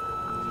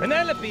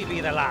 Penelope be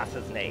the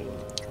lass's name.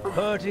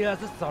 Pretty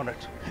as a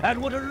sonnet,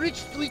 and what a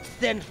rich sweet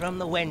scent from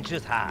the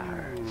wench's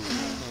heart.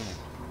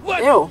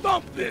 Let's Ew.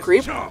 thump this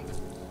Creep. chump!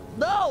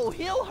 No,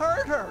 he'll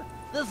hurt her.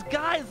 This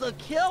guy's a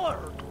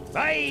killer.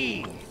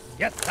 Aye,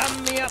 you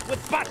sum me up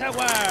with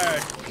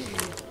butterword.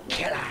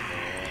 Killer.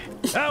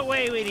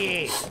 Away with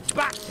ye.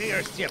 Back to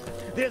your ship.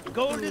 This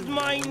gold is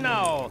mine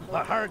now,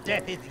 but her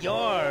death is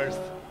yours.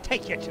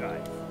 Take your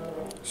choice.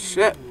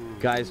 Shit.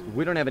 Guys,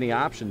 we don't have any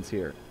options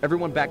here.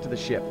 Everyone back to the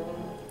ship.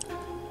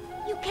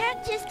 You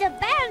can't just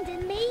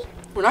abandon me.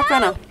 We're not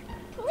gonna.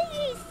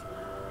 Please.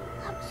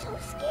 I'm so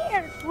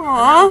scared.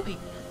 Aww. Penelope,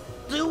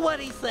 do what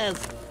he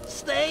says.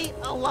 Stay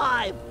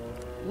alive.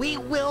 We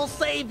will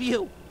save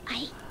you.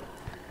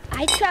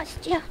 I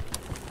trust you.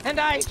 And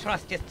I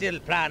trust you still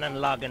plan on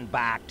logging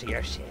back to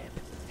your ship.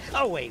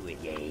 Away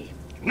with ye.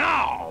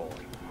 Now!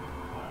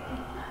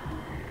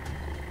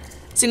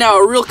 See, now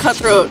a real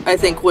cutthroat, I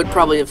think, would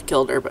probably have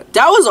killed her, but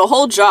that was a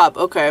whole job.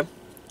 Okay.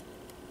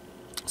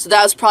 So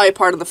that was probably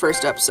part of the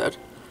first episode.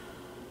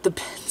 The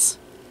bits.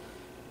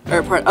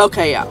 Or part.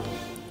 Okay, yeah.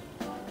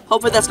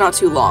 Hopefully that's not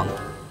too long.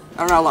 I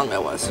don't know how long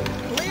that was.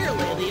 Clearly,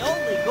 the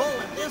only goal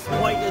at this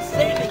point is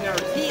saving our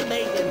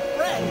teammate and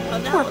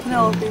friend, Poor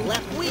Penelope. Penelope.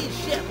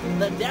 Leftwee's ship,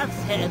 the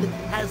Death's Head,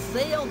 has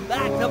sailed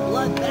back to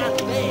Bloodbath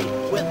Bay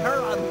with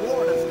her on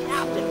board as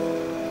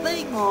captain.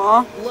 Things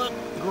Aw. look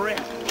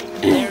grim.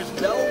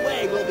 There's no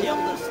way we'll be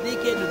able to sneak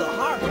into the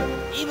harbor.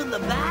 Even the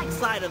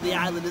backside of the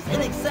island is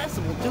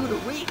inaccessible due to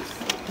reefs.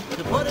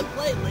 To put it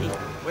plainly,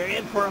 we're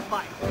in for a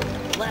fight.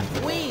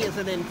 Leftwee is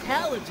an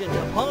intelligent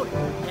opponent,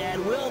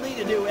 and we'll need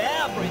to do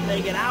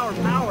everything in our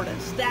power to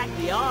stack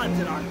the odds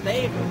in our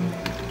favor.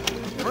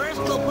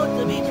 First, we'll put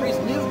Dimitri's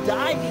new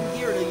diving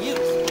gear to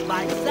use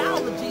by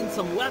salvaging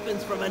some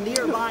weapons from a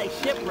nearby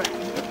shipwreck.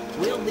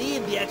 We'll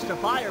need the extra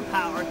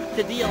firepower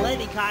to deal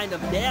any kind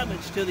of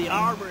damage to the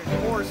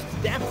armor-enforced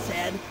Death's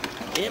Head.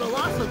 It'll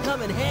also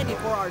come in handy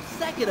for our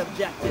second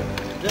objective,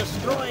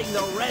 destroying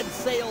the Red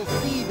Sail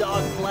Sea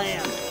Dog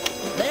plan.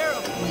 They're a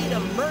fleet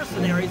of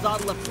mercenaries on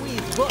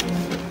Lafouille's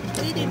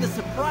books. We need to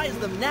surprise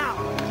them now,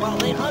 while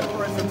they hunt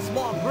for us in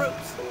small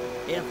groups.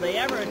 If they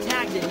ever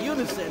attacked in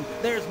unison,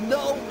 there's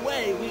no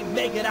way we'd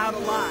make it out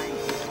alive.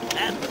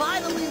 And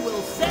finally,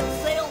 we'll set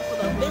sail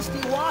for the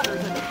misty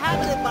waters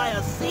inhabited by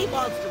a sea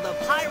monster the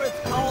pirates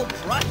call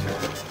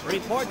Crusher.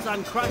 Reports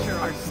on Crusher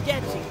are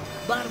sketchy,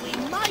 but we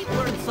might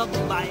learn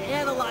something by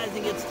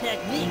analyzing its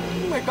technique.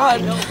 Oh my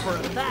god. I know for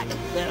a fact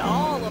that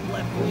all of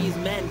Leftwee's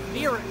men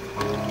fear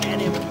it.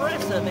 An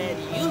impressive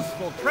and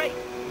useful trait,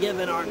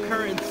 given our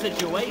current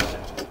situation.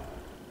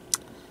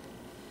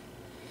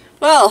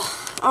 Well,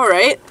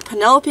 alright.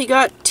 Penelope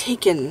got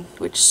taken,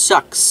 which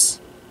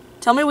sucks.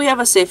 Tell me we have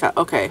a safe out.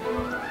 Okay.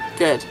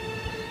 Good.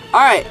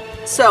 Alright,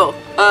 so,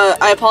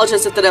 I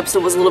apologize if that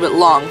episode was a little bit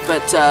long,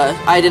 but,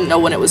 I didn't know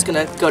when it was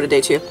gonna go to day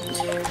 2.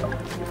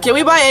 Can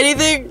we buy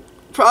anything?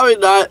 Probably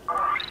not.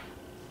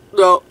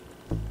 No.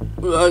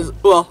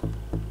 Well,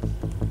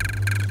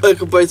 I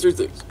could buy 3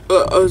 things.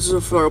 I was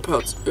just 4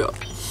 pounds. Yeah.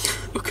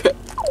 Okay.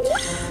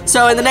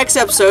 So, in the next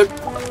episode,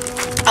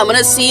 I'm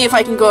gonna see if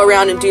I can go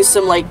around and do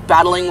some, like,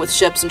 battling with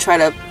ships and try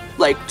to,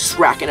 like, just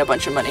rack in a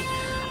bunch of money.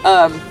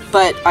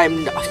 But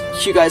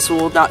you guys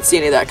will not see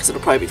any of that because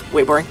it'll probably be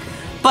way boring.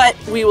 But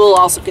we will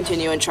also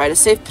continue and try to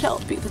save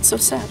Penelope. That's so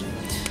sad.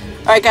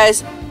 Alright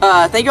guys,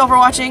 Thank you all for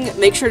watching.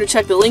 Make sure to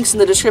check the links in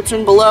the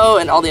description below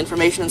and all the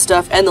information and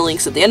stuff, and the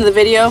links at the end of the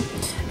video.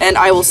 And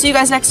I will see you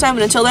guys next time,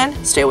 and until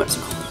then, stay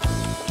whimsical.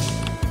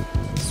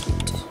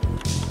 Sweet.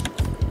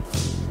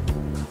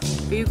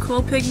 Are you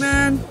cool,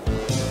 Pigman?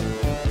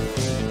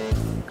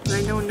 Because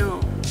I don't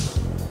know.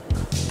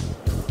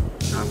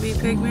 Not me,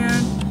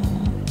 Pigman.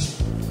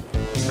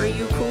 Are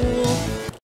you cool?